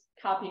I'm just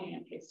copying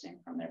and pasting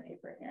from their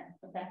paper here,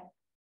 okay?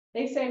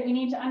 They say we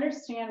need to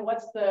understand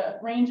what's the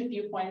range of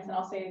viewpoints, and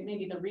I'll say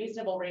maybe the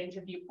reasonable range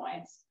of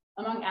viewpoints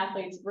among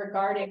athletes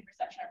regarding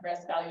perception of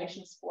risk,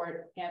 valuation of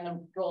sport, and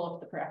the role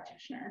of the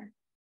practitioner.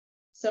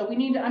 So we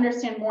need to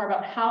understand more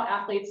about how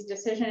athletes'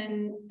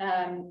 decision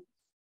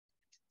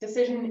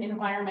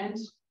environment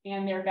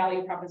and their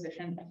value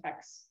proposition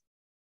affects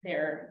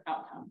their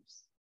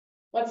outcomes.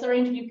 What's the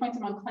range of viewpoints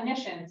among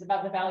clinicians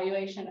about the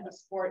valuation of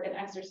sport and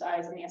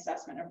exercise and the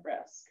assessment of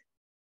risk?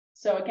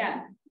 So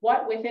again,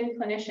 what within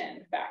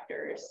clinician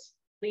factors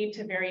lead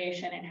to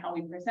variation in how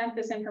we present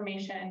this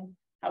information,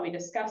 how we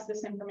discuss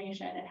this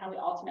information, and how we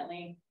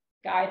ultimately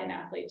guide an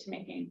athlete to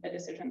making a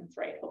decision that's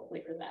right,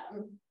 hopefully for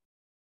them?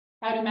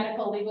 How do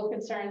medical legal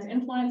concerns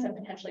influence and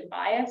potentially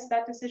bias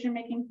that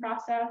decision-making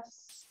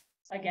process?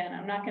 Again,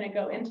 I'm not going to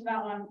go into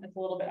that one. It's a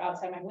little bit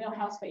outside my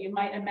wheelhouse, but you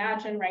might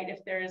imagine, right,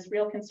 if there's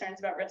real concerns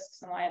about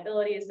risks and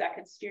liabilities, that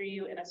could steer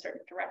you in a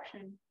certain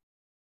direction.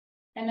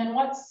 And then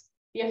what's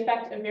the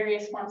effect of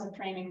various forms of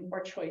framing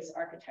or choice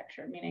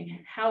architecture,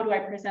 meaning how do I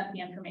present the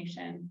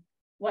information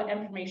what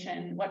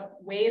information, what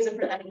ways of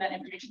presenting that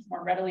information is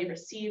more readily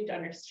received,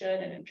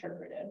 understood, and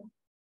interpreted.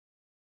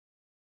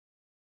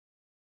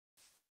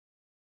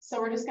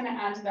 So we're just going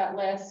to add to that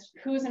list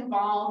who's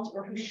involved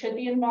or who should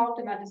be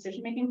involved in that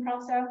decision-making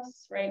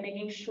process, right?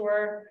 Making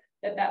sure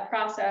that that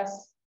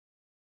process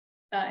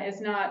is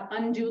not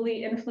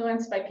unduly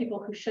influenced by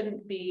people who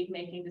shouldn't be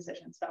making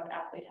decisions about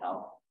athlete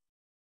health,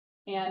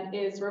 and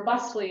is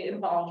robustly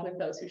involved with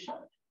those who should,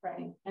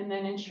 right? And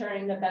then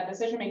ensuring that that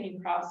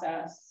decision-making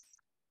process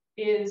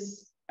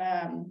is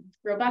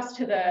robust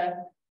to the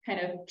kind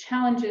of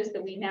challenges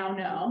that we now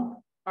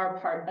know are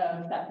part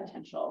of that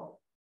potential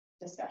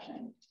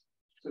discussion.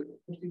 So,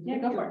 yeah,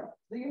 go for it.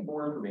 Do you get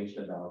more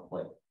information about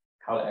like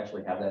how to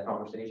actually have that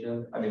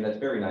conversation? I mean, that's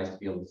very nice to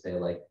be able to say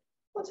like,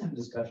 let's have a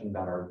discussion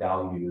about our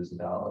values,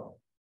 about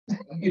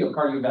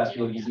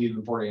cardiovascular disease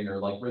reporting or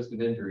like risk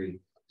of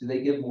injury. Do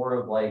they give more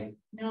of like?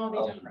 No, they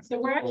don't. So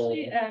we're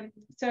actually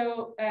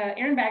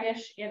Aaron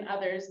Baggish and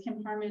others,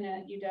 Kim Harmon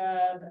at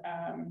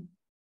UW,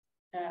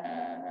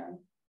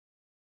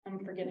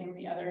 I'm forgetting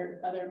the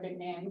other big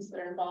names that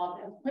are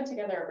involved, have put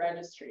together a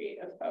registry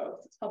of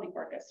folks. It's called the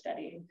Orca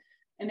study.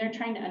 And they're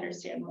trying to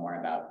understand more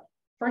about,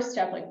 first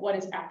step, like what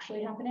is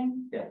actually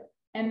happening. Yeah.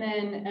 And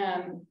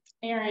then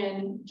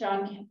Aaron,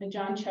 John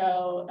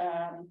Cho,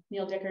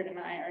 Neil Dickard, and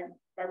I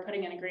are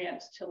putting in a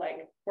grant to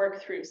like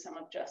work through some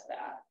of just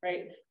that,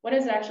 right? What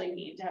does it actually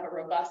mean to have a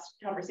robust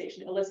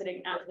conversation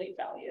eliciting athlete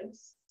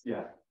values?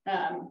 Yeah.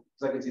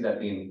 Because I could see that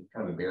being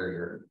kind of a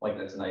barrier. Like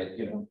that's nice,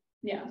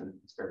 yeah,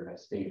 it's a very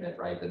nice statement,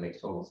 right? That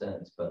makes total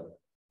sense. But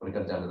when it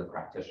comes down to the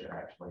practitioner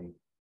actually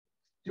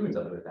doing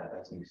something with that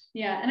seems.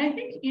 Yeah, and I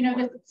think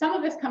some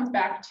of this comes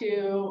back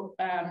to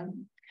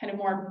kind of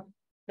more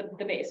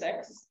the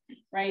basics,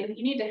 right?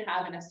 You need to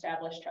have an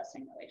established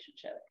trusting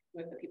relationship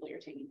with the people you're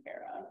taking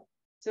care of.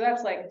 So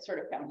that's like sort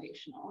of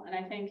foundational. And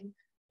I think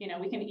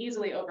we can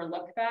easily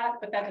overlook that,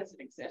 but that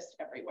doesn't exist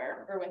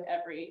everywhere or with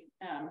every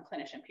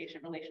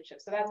clinician-patient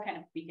relationship. So that's kind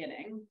of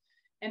beginning.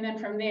 And then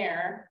from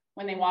there,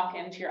 when they walk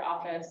into your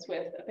office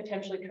with a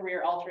potentially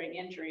career-altering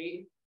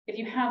injury, if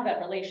you have that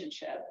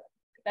relationship,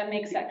 that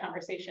makes that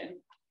conversation,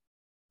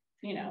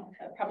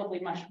 probably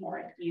much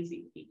more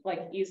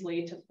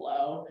easily to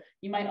flow.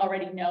 You might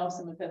already know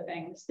some of the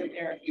things that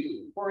they're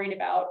worried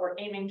about or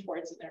aiming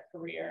towards in their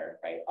career,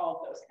 right?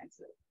 All of those kinds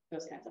of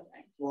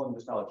things. Well, and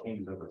just how it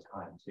changes over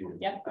time too.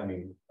 Yeah. I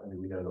mean,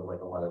 we know that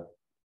like a lot of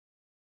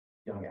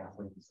young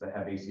athletes that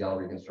have ACL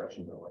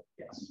reconstruction are like,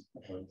 yes,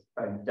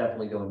 I'm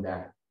definitely going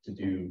back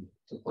to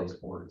play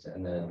sports,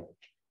 and then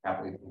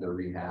halfway through their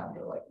rehab,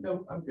 they're like,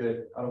 nope, I'm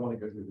good. I don't want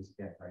to go through this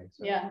again, right?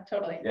 So, yeah,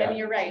 totally. Yeah, and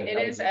you're right. so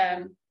It is,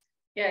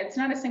 it's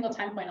not a single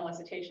time point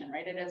elicitation,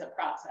 right? It is a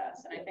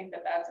process. And I think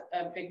that that's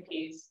a big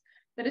piece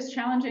that is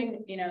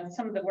challenging.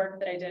 Some of the work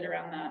that I did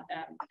around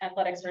that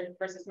athletics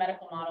versus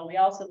medical model, we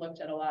also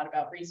looked at a lot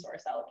about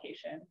resource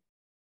allocation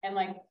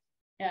and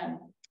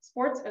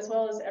sports as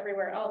well as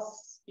everywhere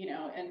else,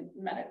 in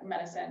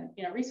medicine,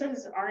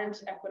 resources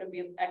aren't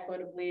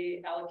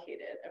equitably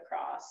allocated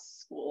across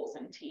schools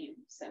and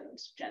teams and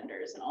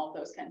genders and all of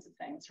those kinds of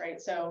things,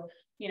 right? So,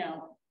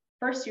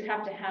 first you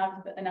have to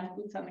have enough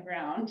boots on the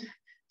ground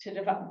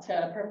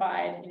to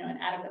provide, an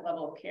adequate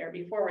level of care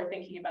before we're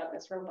thinking about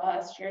this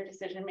robust shared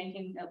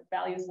decision-making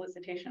values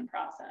elicitation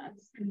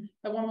process. Mm-hmm.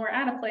 But when we're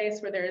at a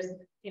place where there's,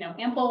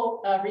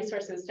 ample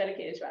resources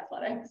dedicated to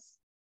athletics,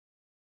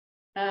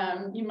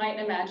 you might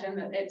imagine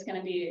that it's going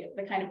to be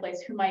the kind of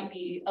place who might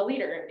be a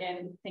leader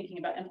in thinking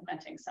about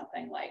implementing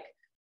something like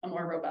a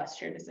more robust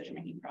shared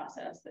decision-making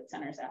process that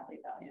centers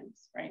athlete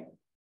values, right?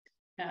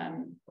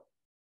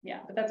 Yeah,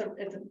 but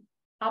it's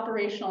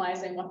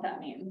operationalizing what that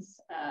means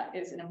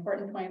is an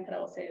important point that I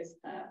will say is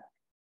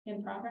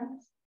in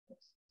progress.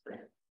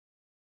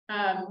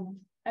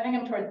 I think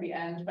I'm towards the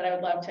end, but I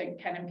would love to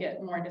kind of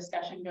get more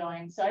discussion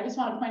going. So I just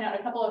want to point out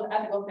a couple of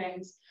ethical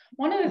things.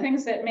 One of the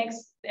things that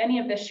makes any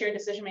of this shared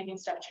decision-making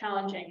stuff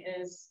challenging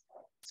is,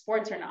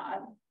 sports or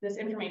not, this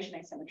information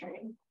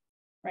asymmetry,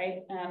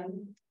 right?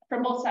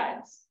 From both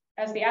sides.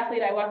 As the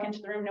athlete, I walk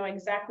into the room knowing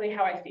exactly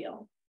how I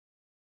feel.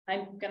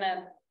 I'm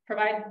gonna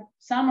provide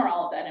some or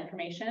all of that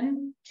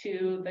information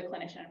to the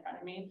clinician in front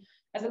of me.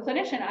 As a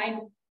clinician, I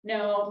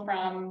know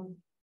from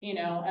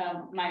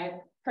my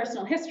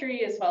personal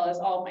history as well as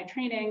all of my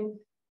training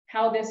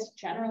how this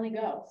generally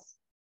goes,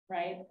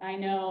 right? I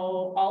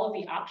know all of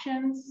the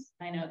options,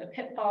 I know the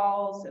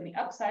pitfalls and the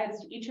upsides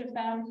to each of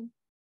them,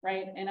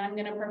 right? And I'm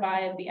going to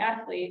provide the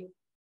athlete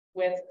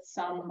with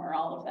some or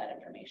all of that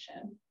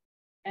information.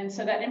 And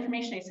so that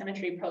information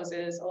asymmetry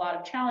poses a lot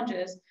of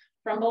challenges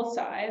from both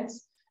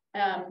sides.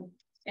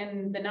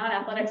 In the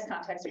non-athletics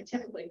context, we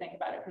typically think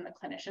about it from the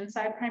clinician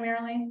side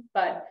primarily,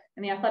 but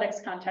in the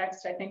athletics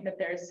context, I think that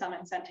there's some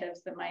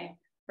incentives that might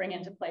bring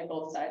into play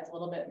both sides a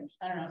little bit,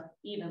 I don't know,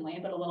 evenly,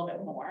 but a little bit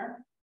more.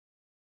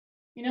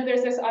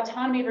 There's this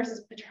autonomy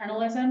versus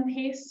paternalism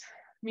piece,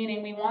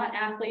 meaning we want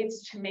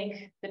athletes to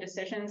make the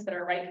decisions that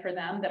are right for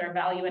them, that are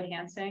value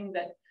enhancing,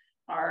 that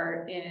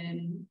are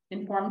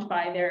informed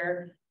by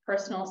their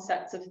personal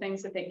sets of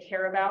things that they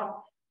care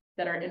about,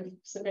 that are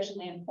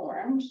sufficiently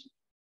informed.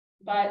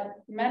 But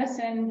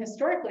medicine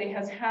historically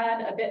has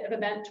had a bit of a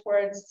bent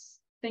towards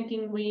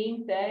thinking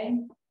they,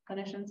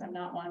 clinicians, I'm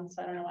not one,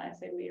 so I don't know why I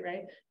say we,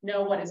 right,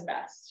 know what is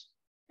best.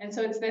 And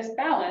so it's this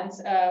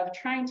balance of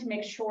trying to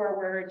make sure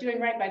we're doing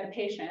right by the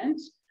patient,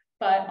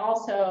 but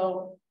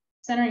also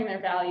centering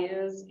their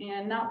values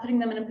and not putting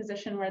them in a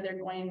position where they're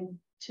going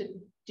to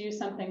do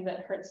something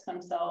that hurts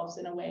themselves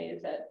in a way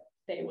that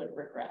they would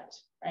regret,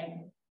 right?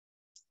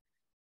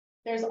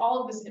 There's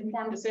all of this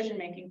informed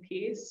decision-making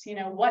piece. You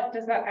know, what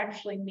does that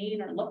actually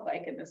mean or look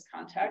like in this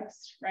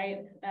context, right?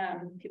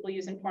 People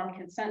use informed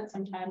consent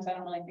sometimes. I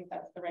don't really think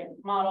that's the right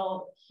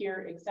model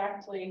here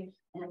exactly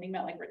when we're thinking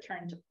about like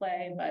return to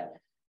play, but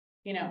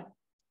you know,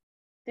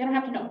 they don't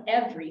have to know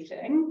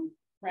everything,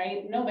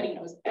 right? Nobody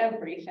knows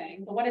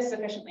everything, but what is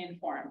sufficiently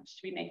informed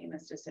to be making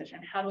this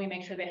decision? How do we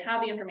make sure they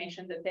have the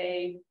information that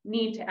they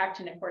need to act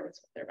in accordance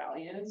with their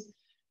values?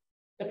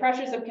 The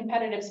pressures of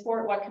competitive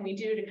sport, what can we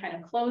do to kind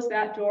of close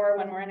that door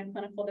when we're in a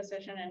clinical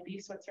decision and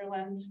be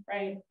Switzerland,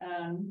 right?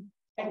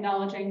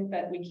 Acknowledging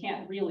that we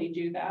can't really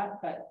do that,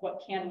 but what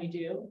can we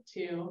do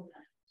to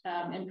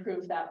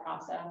improve that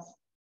process?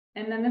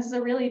 And then this is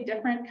a really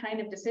different kind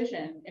of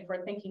decision if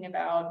we're thinking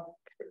about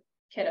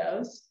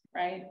kiddos,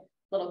 right?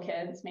 Little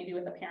kids, maybe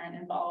with a parent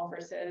involved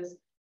versus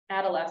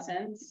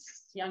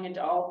adolescents, young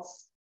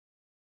adults,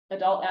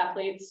 adult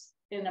athletes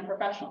in a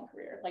professional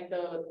career. Like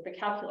the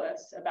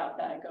calculus about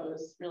that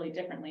goes really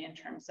differently in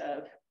terms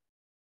of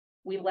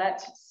we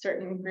let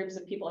certain groups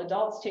of people,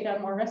 adults, take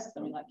on more risks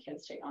than we let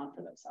kids take on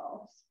for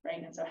themselves,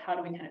 right? And so how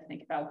do we kind of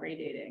think about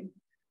gradating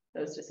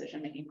those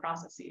decision-making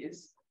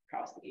processes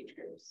across the age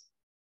groups?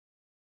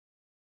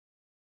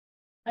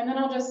 And then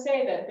I'll just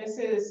say that this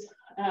is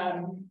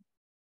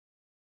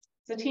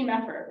it's a team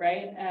effort,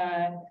 right?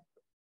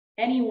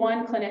 Any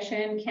one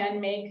clinician can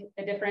make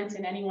a difference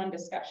in any one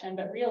discussion,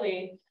 but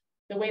really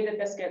the way that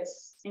this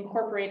gets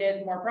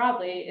incorporated more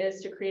broadly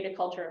is to create a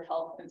culture of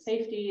health and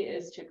safety,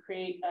 is to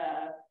create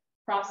a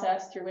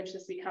process through which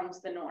this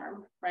becomes the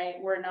norm, right?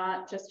 We're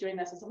not just doing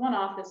this as a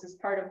one-off, this is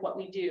part of what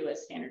we do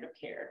as standard of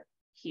care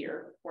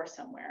here or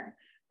somewhere,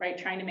 right?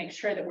 Trying to make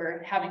sure that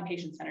we're having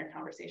patient-centered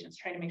conversations,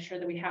 trying to make sure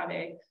that we have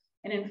an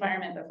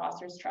environment that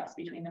fosters trust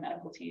between the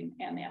medical team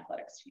and the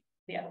athletics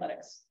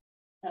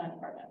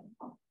department.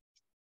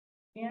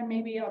 And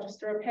maybe I'll just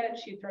throw a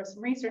pitch, you throw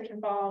some research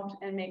involved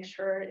and make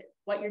sure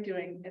what you're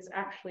doing is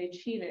actually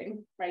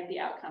achieving, right, the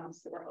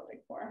outcomes that we're hoping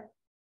for.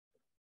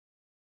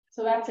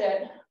 So that's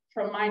it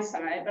from my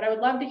side, but I would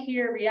love to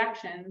hear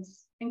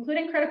reactions,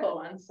 including critical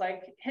ones,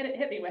 like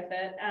hit me with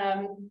it.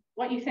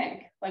 What you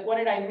think, like what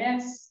did I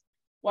miss?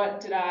 What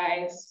did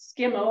I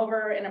skim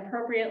over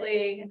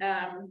inappropriately?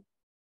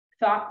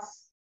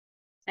 Thoughts,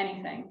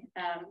 anything,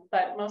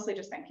 but mostly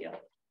just thank you.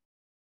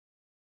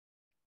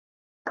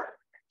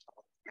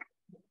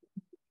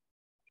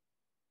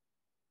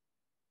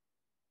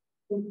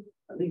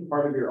 I think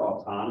part of your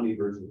autonomy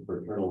versus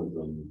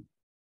paternalism,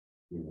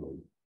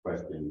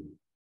 question.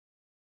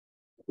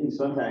 I think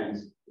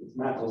sometimes it's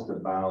not just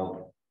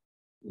about,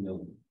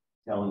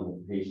 telling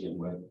the patient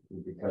what,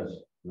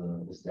 because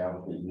the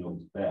establishment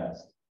knows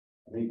best.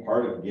 I think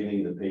part of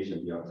giving the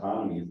patient the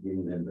autonomy is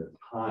giving them the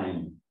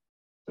time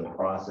to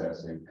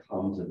process and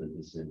come to the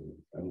decision.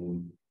 I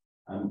mean,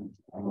 I'm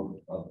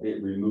a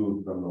bit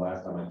removed from the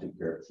last time I took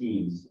care of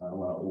teams. I don't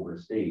want to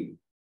overstate,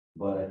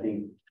 but I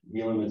think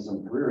dealing with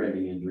some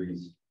career-ending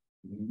injuries,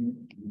 you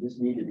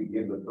just needed to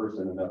give the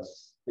person enough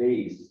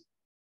space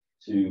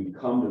to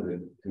come to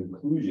the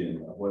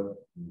conclusion of what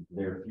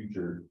their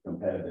future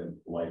competitive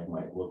life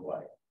might look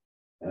like.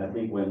 And I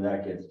think when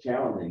that gets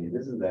challenging, it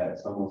isn't that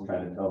someone's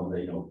trying to tell them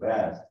they know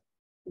best,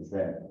 it's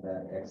that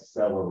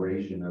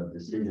acceleration of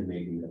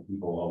decision-making that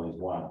people always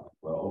want.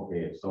 Well,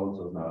 okay, if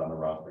so-and-so's not on the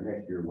roster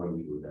next year, what do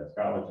we do with that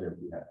scholarship?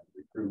 We have to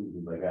recruit,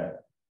 things like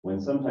that. When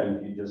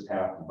sometimes you just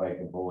have to bite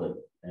the bullet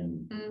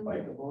and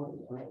bite the bullet.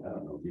 I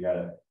don't know, you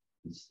gotta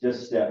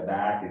just step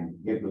back and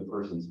give the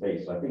person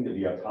space. So I think that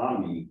the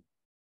autonomy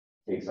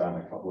takes on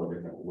a couple of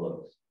different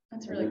looks.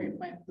 That's a really great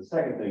point. The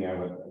second thing I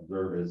would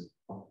observe is,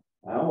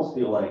 I almost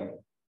feel like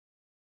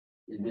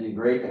it'd been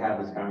great to have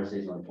this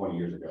conversation like 20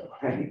 years ago,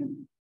 right?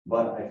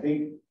 But I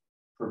think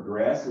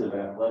progressive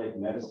athletic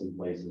medicine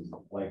places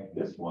like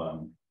this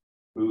one,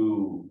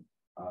 who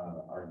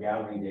are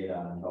gathering data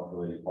on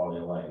health-related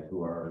quality of life,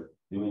 who are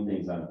doing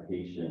things on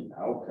patient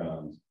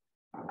outcomes,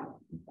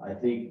 I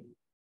think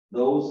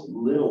those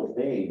little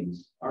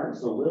things aren't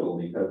so little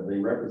because they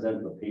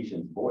represent the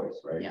patient's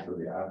voice, right? Yeah. So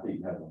the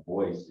athlete has a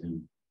voice,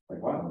 and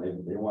like, wow,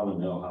 they want to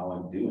know how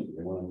I'm doing.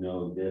 They want to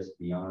know this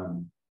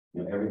beyond,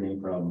 everything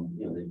from,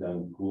 they've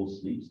done cool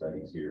sleep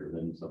studies here,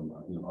 then some,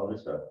 other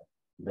stuff.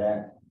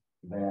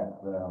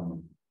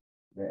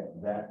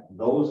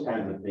 Those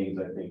kinds of things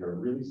I think are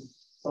really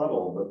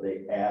subtle, but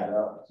they add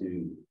up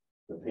to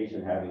the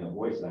patient having a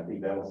voice. And I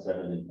think that'll set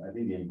I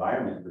think the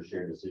environment for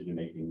shared decision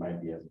making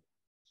might be as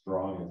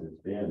strong as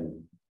it's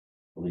been,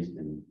 at least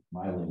in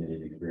my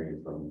limited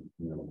experience from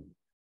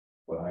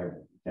what I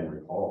can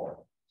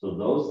recall. So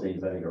those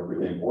things I think are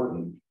really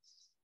important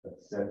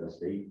that set the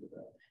stage for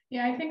that.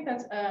 Yeah, I think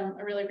that's a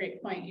really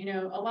great point. You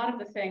know, a lot of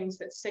the things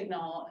that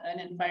signal an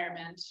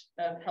environment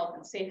of health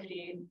and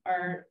safety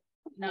are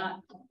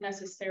not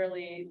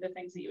necessarily the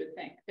things that you would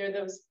think.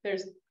 There's,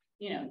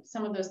 you know,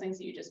 some of those things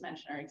that you just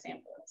mentioned are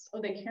examples.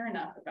 Oh, they care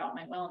enough about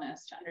my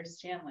wellness to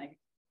understand like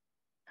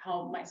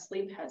how my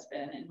sleep has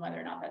been and whether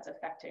or not that's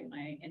affecting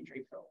my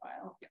injury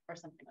profile or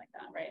something like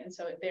that, right? And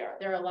so there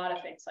are a lot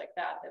of things like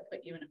that that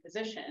put you in a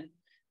position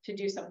to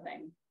do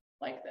something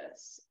like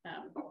this.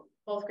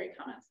 Both great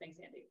comments. Thanks,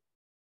 Andy.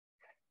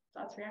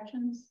 Thoughts,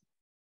 reactions?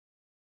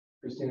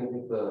 Christine, I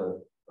think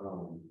the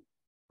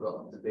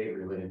debate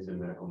related to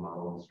medical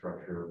model and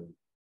structure,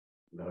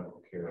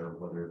 medical care,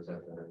 whether it's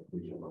at the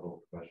collegiate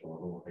level, professional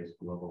level, high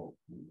school level,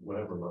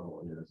 whatever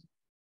level it is,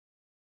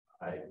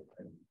 I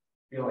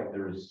feel like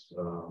there's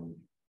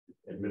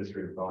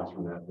administrative thoughts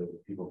from that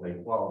people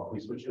think, well, if we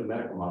switch to a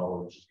medical model,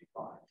 it'll just be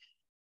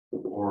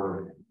fine.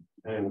 Or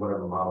and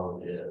whatever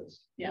model it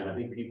is. Yeah. And I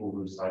think people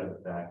lose sight of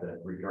the fact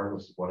that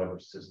regardless of whatever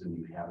system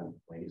you have in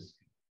place,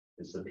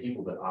 it's the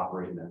people that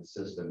operate in that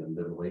system and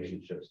the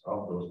relationships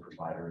of those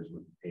providers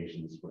with the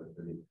patients, with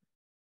the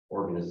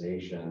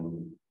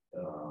organization,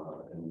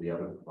 and the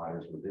other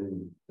providers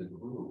within the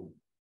group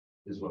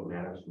is what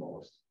matters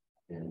most.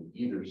 And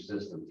either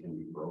system can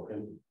be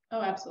broken.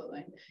 Oh,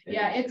 absolutely. And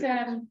Yeah, it's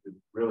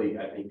really,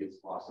 I think it's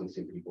lost on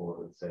some people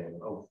that say,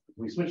 oh, if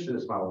we switch to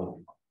this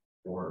model,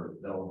 or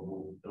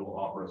it'll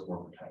offer us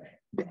more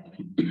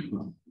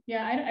protection.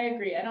 Yeah, I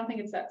agree. I don't think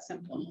it's that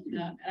simple.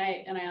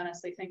 And I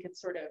honestly think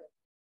it's sort of,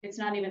 it's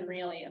not even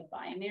really a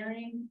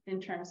binary in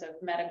terms of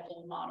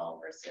medical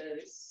model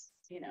versus,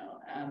 you know,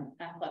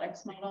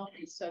 athletics model.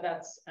 So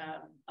that's,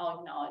 I'll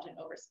acknowledge an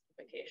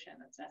oversimplification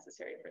that's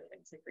necessary for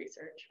things like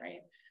research,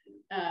 right?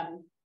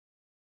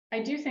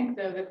 I do think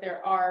though that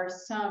there are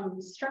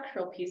some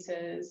structural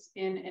pieces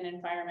in an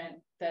environment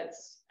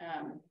that's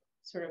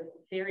sort of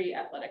very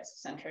athletics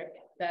centric,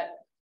 that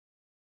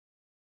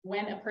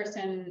when a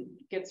person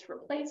gets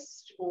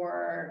replaced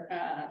or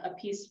a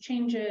piece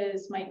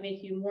changes might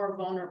make you more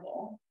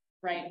vulnerable,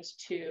 right,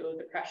 to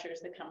the pressures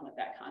that come with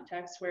that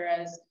context.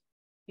 Whereas,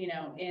 you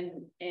know,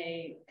 in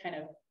a kind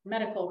of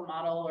medical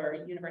model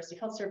or university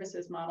health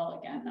services model,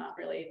 again, not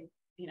really,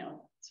 you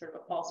know, sort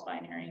of a false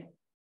binary,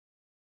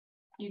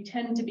 you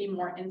tend to be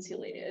more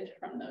insulated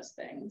from those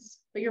things.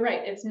 But you're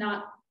right, it's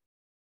not,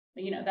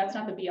 you know, that's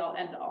not the be all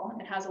end all.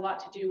 It has a lot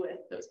to do with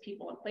those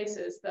people and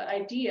places. The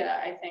idea,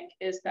 I think,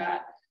 is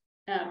that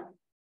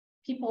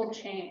people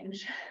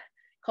change,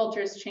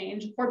 cultures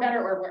change for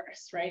better or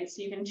worse, right?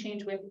 So you can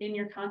change within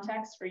your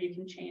context or you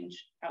can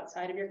change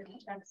outside of your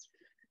context.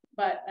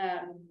 But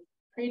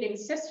creating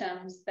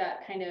systems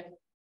that kind of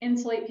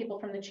insulate people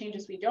from the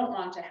changes we don't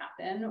want to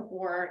happen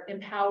or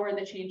empower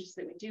the changes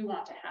that we do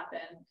want to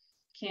happen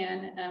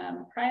can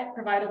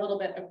provide a little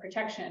bit of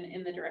protection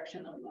in the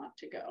direction that we want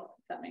to go,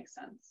 if that makes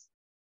sense.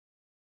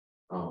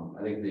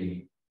 I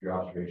think your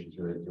observations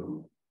related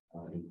to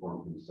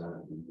informed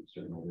consent, and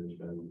certainly there's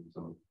been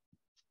some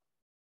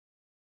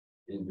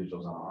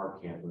individuals on our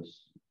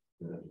campus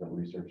that have done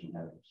research and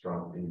have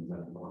strong opinions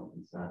on informed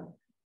consent.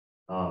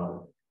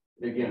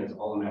 Again, it's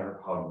all a matter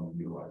of how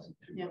you utilize it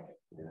too. Yeah.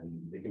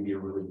 And it can be a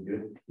really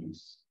good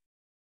piece.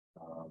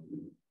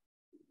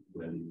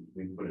 When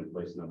we put in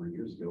place a number of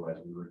years ago, as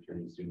we were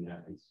training student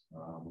athletes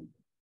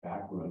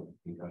back from a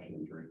concussion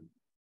injury,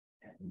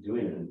 and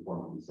doing an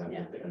informed consent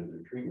at the end of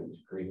their treatment to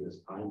create this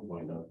time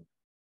point of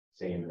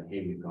saying that,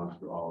 hey, we've gone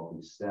through all of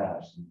these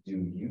steps. Do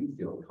you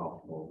feel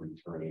comfortable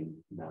returning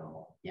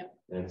now? Yep.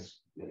 And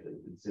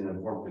it's an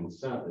informed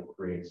consent that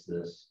creates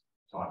this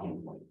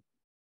talking point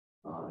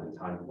and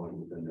time point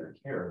within their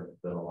care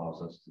that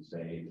allows us to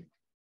say,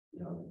 you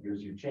know,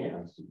 here's your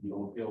chance. If you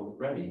don't feel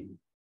ready,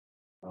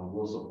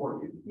 we'll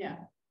support you. Yeah,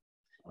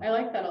 I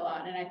like that a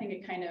lot. And I think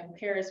it kind of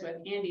pairs with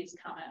Andy's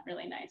comment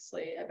really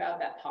nicely about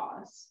that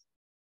pause,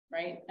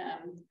 right?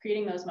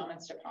 Creating those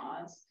moments to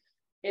pause.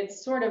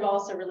 It's sort of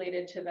also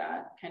related to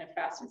that kind of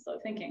fast and slow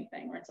thinking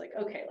thing where it's like,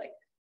 okay, like,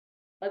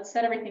 let's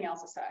set everything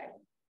else aside,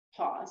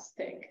 pause,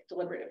 think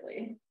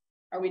deliberatively.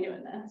 Are we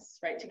doing this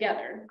right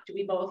together? Do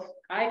we both,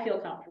 I feel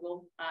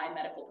comfortable, I,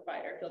 medical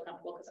provider, feel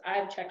comfortable because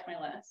I've checked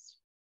my list.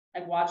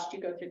 I've watched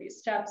you go through these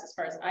steps. As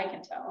far as I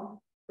can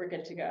tell, we're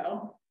good to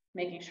go.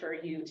 Making sure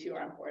you two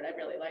are on board. I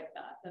really like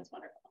that. That's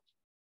wonderful.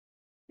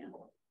 Yeah.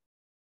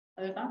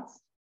 Other thoughts?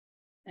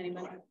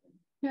 Anybody?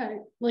 Yeah, I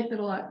like that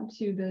a lot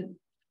too,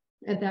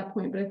 at that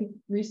point, but I think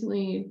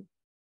recently,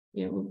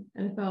 you know,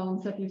 NFL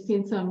and stuff, you've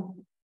seen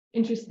some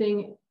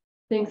interesting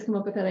things come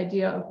up with that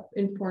idea of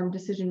informed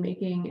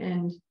decision-making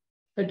and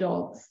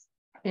adults.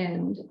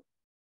 And,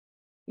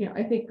 you know,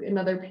 I think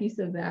another piece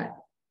of that,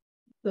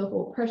 the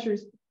whole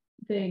pressures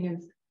thing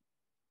is,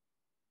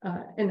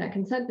 and that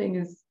consent thing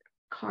is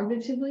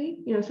cognitively,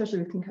 you know, especially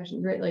with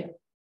concussions, right? Like,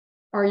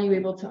 are you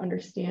able to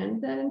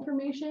understand that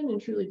information and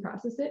truly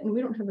process it? And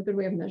we don't have a good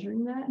way of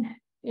measuring that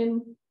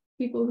in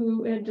people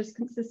who had just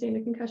sustained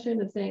a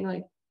concussion, of saying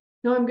like,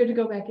 no, I'm good to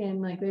go back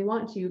in, like they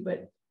want to,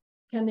 but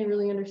can they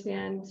really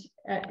understand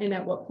and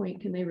at what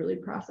point can they really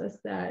process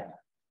that?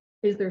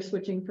 Is there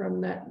switching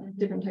from that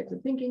different types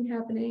of thinking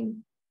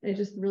happening? it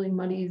just really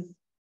muddies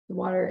the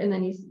water. And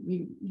then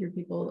you hear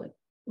people like,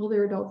 well,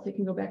 they're adults, they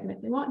can go back in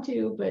if they want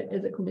to, but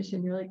as a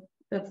clinician, you're like,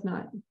 that's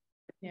not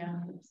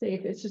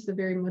safe. It's just a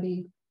very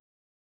muddy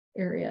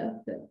area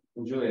that.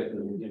 And Julia,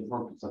 the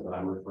informed consent that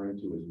I'm referring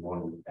to is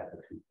one at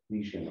the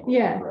completion of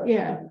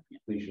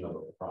completion of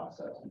the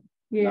process.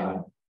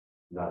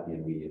 Not the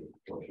immediate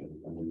portion.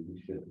 I mean,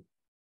 we should,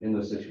 in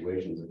those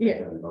situations, if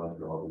they haven't gone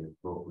through all the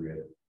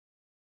appropriate.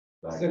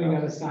 Sitting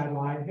on the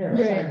sideline here.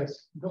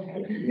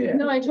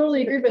 No, I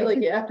totally agree. But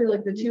like after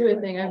like the TUA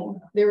thing,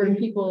 there were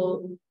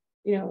people,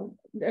 you know,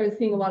 I was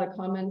seeing a lot of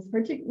comments,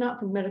 particularly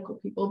not from medical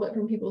people, but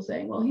from people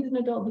saying, well, he's an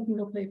adult, he can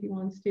go play if he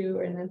wants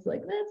to. And it's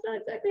like, that's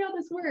not exactly how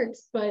this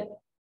works, but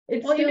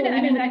it's well, still, I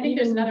mean, I think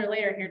there's another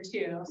layer here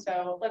too.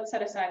 So let's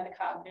set aside the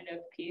cognitive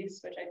piece,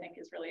 which I think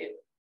is really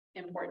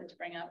important to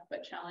bring up,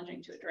 but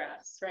challenging to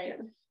address, right?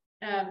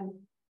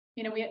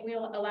 You know, we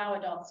allow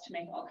adults to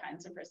make all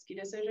kinds of risky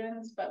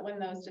decisions, but when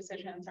those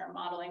decisions are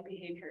modeling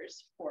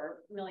behaviors for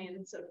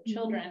millions of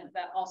children,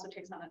 that also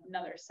takes on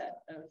another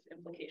set of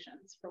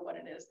implications for what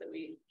it is that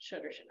we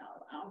should or should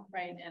not allow,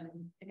 right? And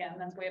again,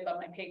 that's way above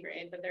my pay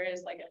grade, but there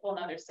is like a whole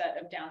nother set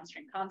of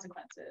downstream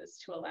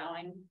consequences to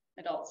allowing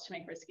adults to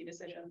make risky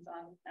decisions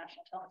on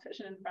national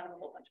television in front of a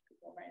whole bunch of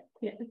people, right?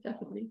 Yeah,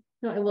 definitely.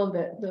 No, I love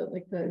that.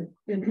 The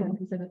informed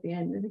consent at the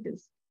end, I think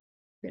is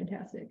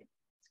fantastic.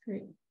 It's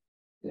great.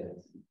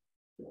 Yes.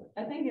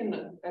 I think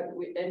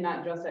and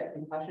not just at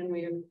concussion,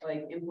 we've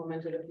like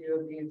implemented a few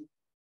of these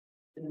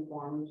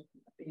informed,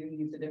 you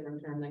used a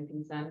different term than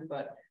consent,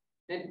 but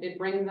it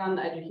brings on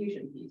the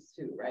education piece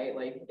too, right?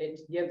 Like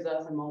it gives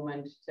us a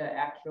moment to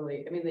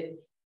actually, I mean,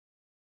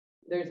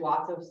 there's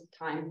lots of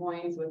time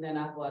points within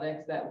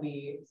athletics that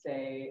we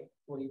say,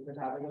 we'll use the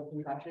topic of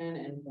concussion,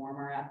 inform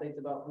our athletes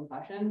about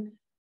concussion.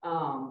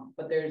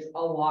 But there's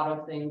a lot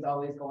of things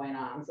always going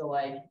on. So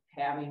like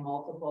having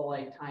multiple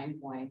like time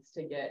points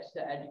to get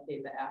to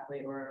educate the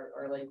athlete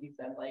or like you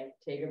said, like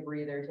take a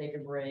breather, take a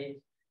break.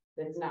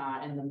 It's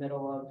not in the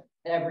middle of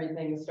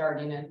everything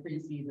starting in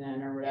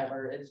preseason or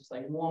whatever. It's just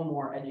like one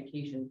more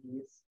education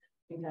piece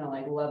and kind of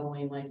like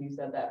leveling, like you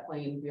said, that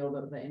playing field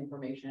of the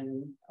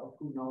information of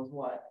who knows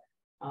what,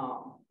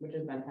 which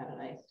has been kind of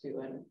nice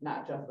too. And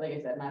not just, like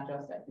I said, not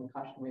just at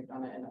concussion, we've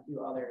done it in a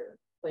few other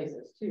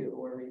places too,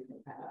 where we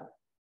can kind of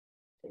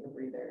take a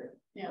breather,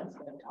 let's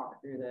kind of talk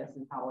through this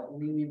and how it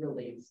really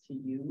relates to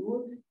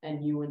you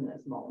and you in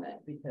this moment,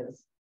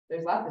 because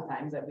there's lots of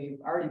times that we've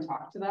already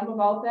talked to them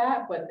about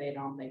that, but they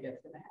don't think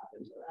it's going to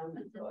happen to them.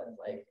 And so it's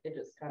like, it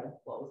just kind of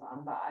flows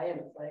on by and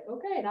it's like,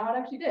 okay, now it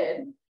actually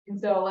did. And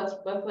so let's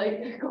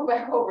like go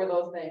back over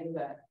those things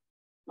that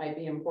might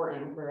be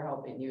important for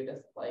helping you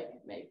just like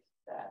make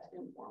that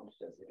informed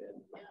decision.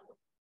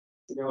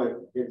 You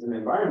know, it's an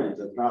environment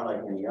that's not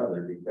like any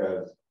other,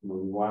 because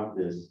when we want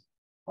this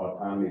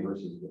autonomy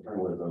versus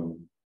paternalism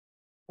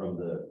from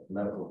the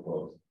medical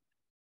folks.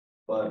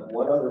 But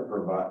what other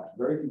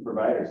very few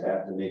providers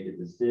have to make a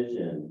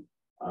decision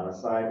on a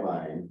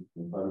sideline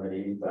in front of an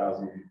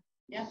 80,000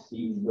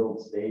 seat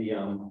filled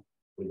stadium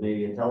with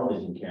maybe a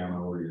television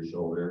camera over your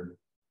shoulder.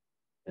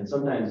 And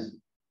sometimes,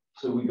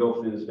 so we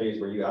go through the space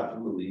where you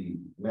absolutely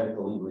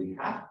medical legally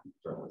have to be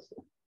paternalistic.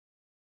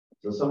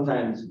 So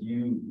sometimes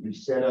you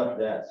set up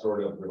that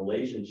sort of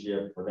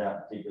relationship for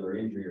that particular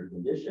injury or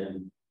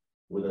condition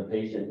with a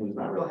patient who's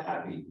not real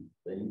happy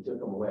that you took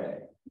them away.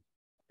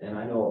 And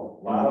I know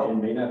a lot of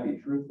them may not be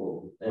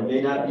truthful. And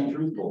may not be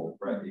truthful,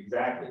 right?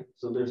 Exactly.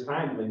 So there's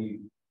times when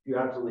you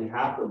absolutely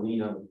have to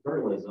lean on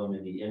paternalism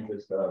in the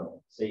interest of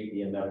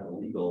safety and medical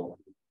legal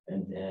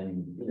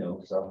and you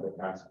know, suffer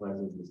the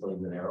consequences of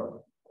slings and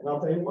arrows. And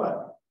I'll tell you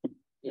what,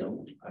 you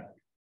know, I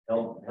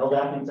held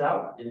athletes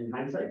out, and in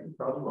hindsight, it's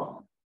probably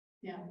wrong.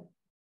 Yeah.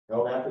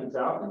 Held athletes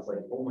out, and it's like,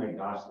 oh my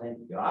gosh,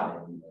 thank God I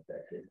didn't let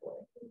that kid play.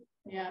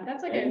 Yeah,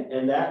 that's like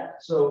and that,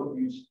 so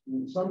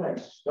you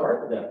sometimes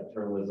start with that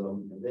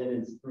paternalism, and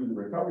then it's through the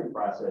recovery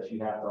process, you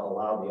have to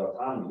allow the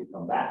autonomy to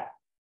come back.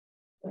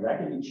 And that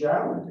can be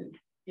challenging.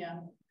 Yeah.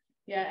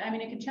 Yeah, I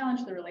mean, it can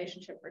challenge the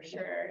relationship for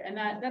sure. And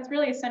that's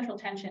really a central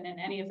tension in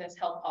any of this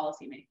health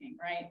policy making,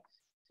 right?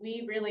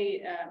 We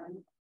really,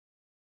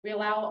 we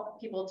allow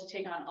people to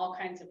take on all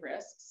kinds of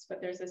risks, but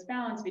there's this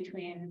balance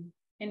between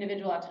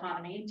individual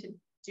autonomy to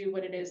do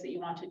what it is that you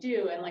want to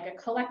do and like a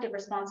collective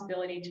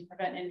responsibility to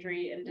prevent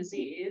injury and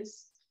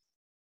disease.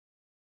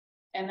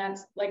 And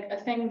that's like a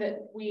thing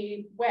that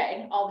we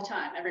weigh all the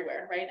time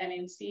everywhere, right? I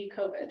mean, see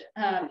COVID,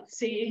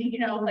 see, you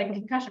know, like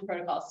concussion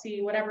protocols,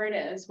 see whatever it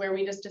is, where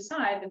we just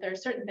decide that there are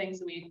certain things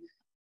that we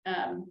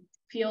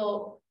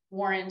feel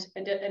warrant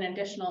an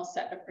additional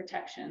set of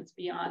protections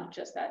beyond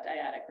just that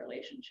dyadic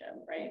relationship,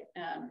 right?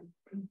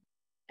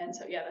 And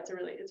so, yeah, it's a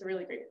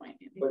really great point.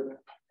 But,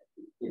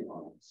 you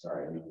know,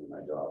 sorry, I'm doing my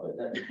job,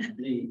 but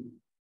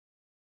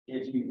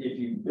if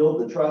you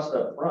build the trust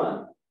up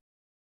front,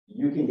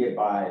 you can get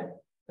by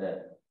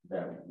that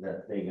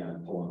thing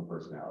on pulling the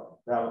person out.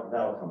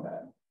 That'll come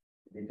back,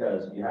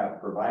 because you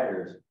have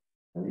providers,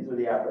 and these are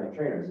the athletic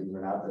trainers. These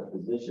are not the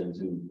physicians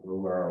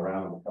who are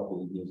around a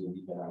couple of games a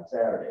weekend on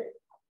Saturday.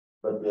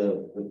 But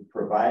the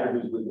provider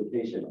who's with the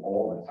patient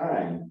all the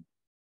time,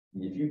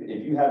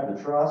 if you have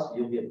the trust,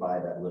 you'll get by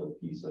that little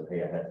piece of,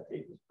 hey, I had to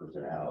take this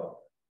person out,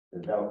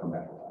 and that'll come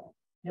back around.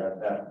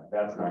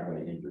 That's not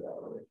going to injure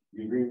that relationship.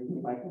 You agree with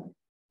me, Michael?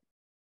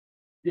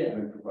 Yeah,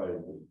 and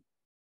provided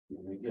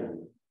that,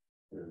 again,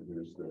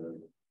 there's the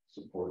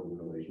support and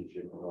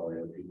relationship with all the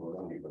other people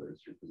around you, whether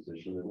it's your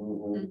physician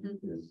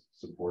that is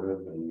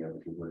supportive and you have a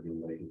good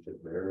working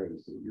relationship there,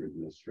 is your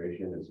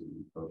administration, is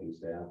your coaching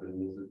staff,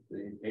 and is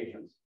the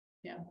patients.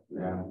 Yeah.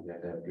 Now you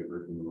have to have good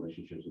working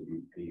relationships with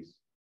each piece.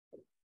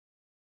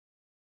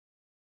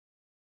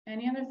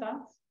 Any other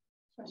thoughts,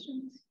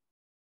 questions?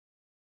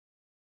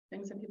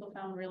 Things that people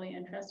found really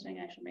interesting,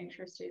 I should make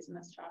sure stays in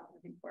this talk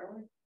moving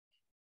forward.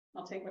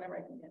 I'll take whatever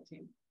I can get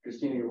to.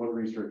 Christina, your one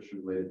research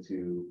related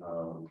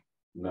to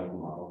medical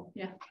model.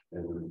 Yeah.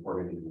 And the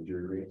reporting of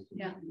injury rates.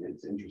 Yeah.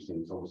 It's interesting.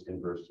 It's almost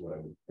inverse to what I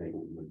would think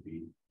it would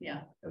be.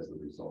 Yeah. As the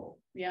result.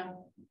 Yeah.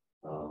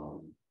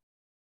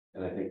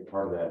 And I think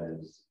part of that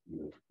is,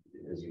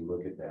 as you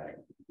look at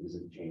that, is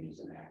it changes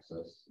in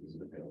access? Is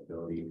it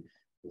availability?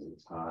 Is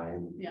it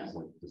time? Yeah. Is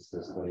it the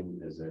system?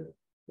 Is it,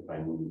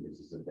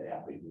 is it the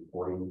athlete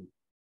reporting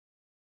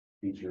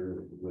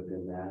feature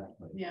within that?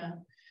 Yeah.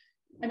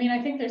 I mean,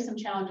 I think there's some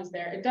challenges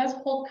there. It does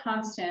hold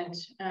constant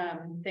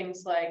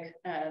things like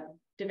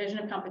division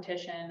of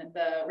competition,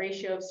 the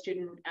ratio of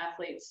student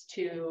athletes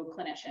to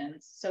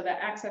clinicians. So the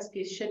access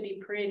piece should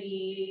be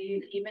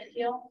pretty even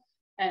keel.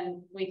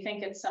 And we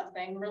think it's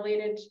something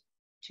related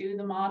to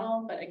the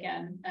model. But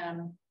again,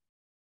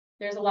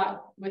 there's a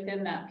lot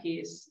within that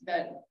piece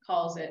that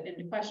calls it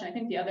into question. I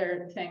think the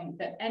other thing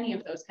that any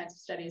of those kinds of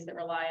studies that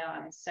rely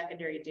on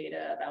secondary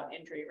data about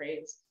injury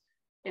rates,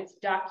 it's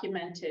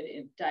documented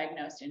in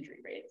diagnosed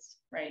injury rates,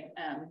 right?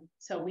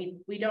 So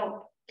we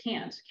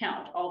can't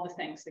count all the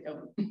things that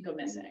go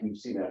missing. We've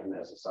seen that in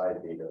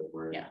SSI data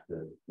where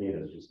the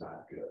data is just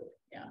not good.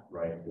 Yeah.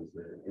 Right, because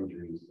the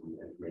injuries and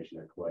the information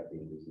they're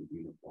collecting isn't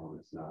uniform.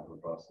 It's not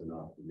robust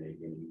enough to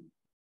make any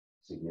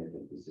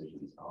significant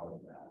decisions out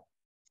of that.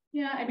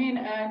 Yeah, I mean,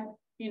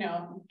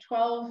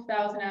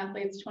 12,000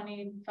 athletes,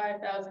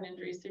 25,000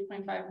 injuries,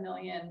 3.5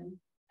 million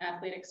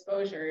athlete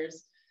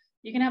exposures.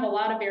 You can have a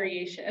lot of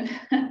variation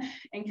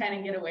and kind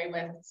of get away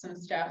with some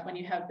stuff when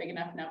you have big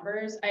enough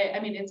numbers. I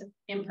mean, it's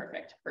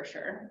imperfect for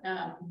sure,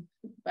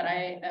 but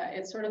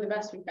it's sort of the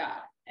best we've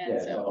got. And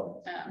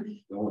so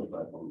the only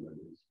platform that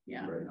is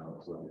right now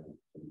is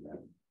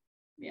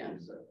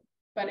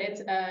but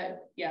it's I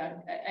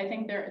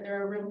think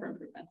there are room for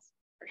improvements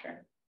for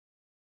sure.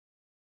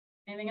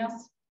 Anything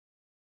else?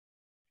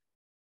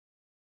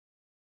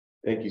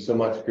 Thank you so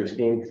much,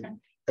 Christine.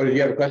 Oh, did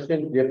you have a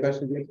question? Do you have a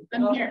question, Jason?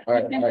 I'm here. All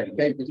right.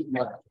 Thank you so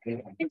much.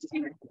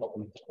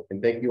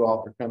 And thank you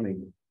all for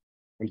coming.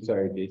 I'm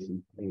sorry,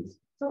 Jason. Please.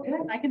 So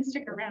I can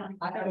stick around.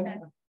 I Okay.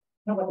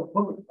 have a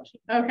question.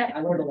 Okay.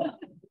 I learned a lot.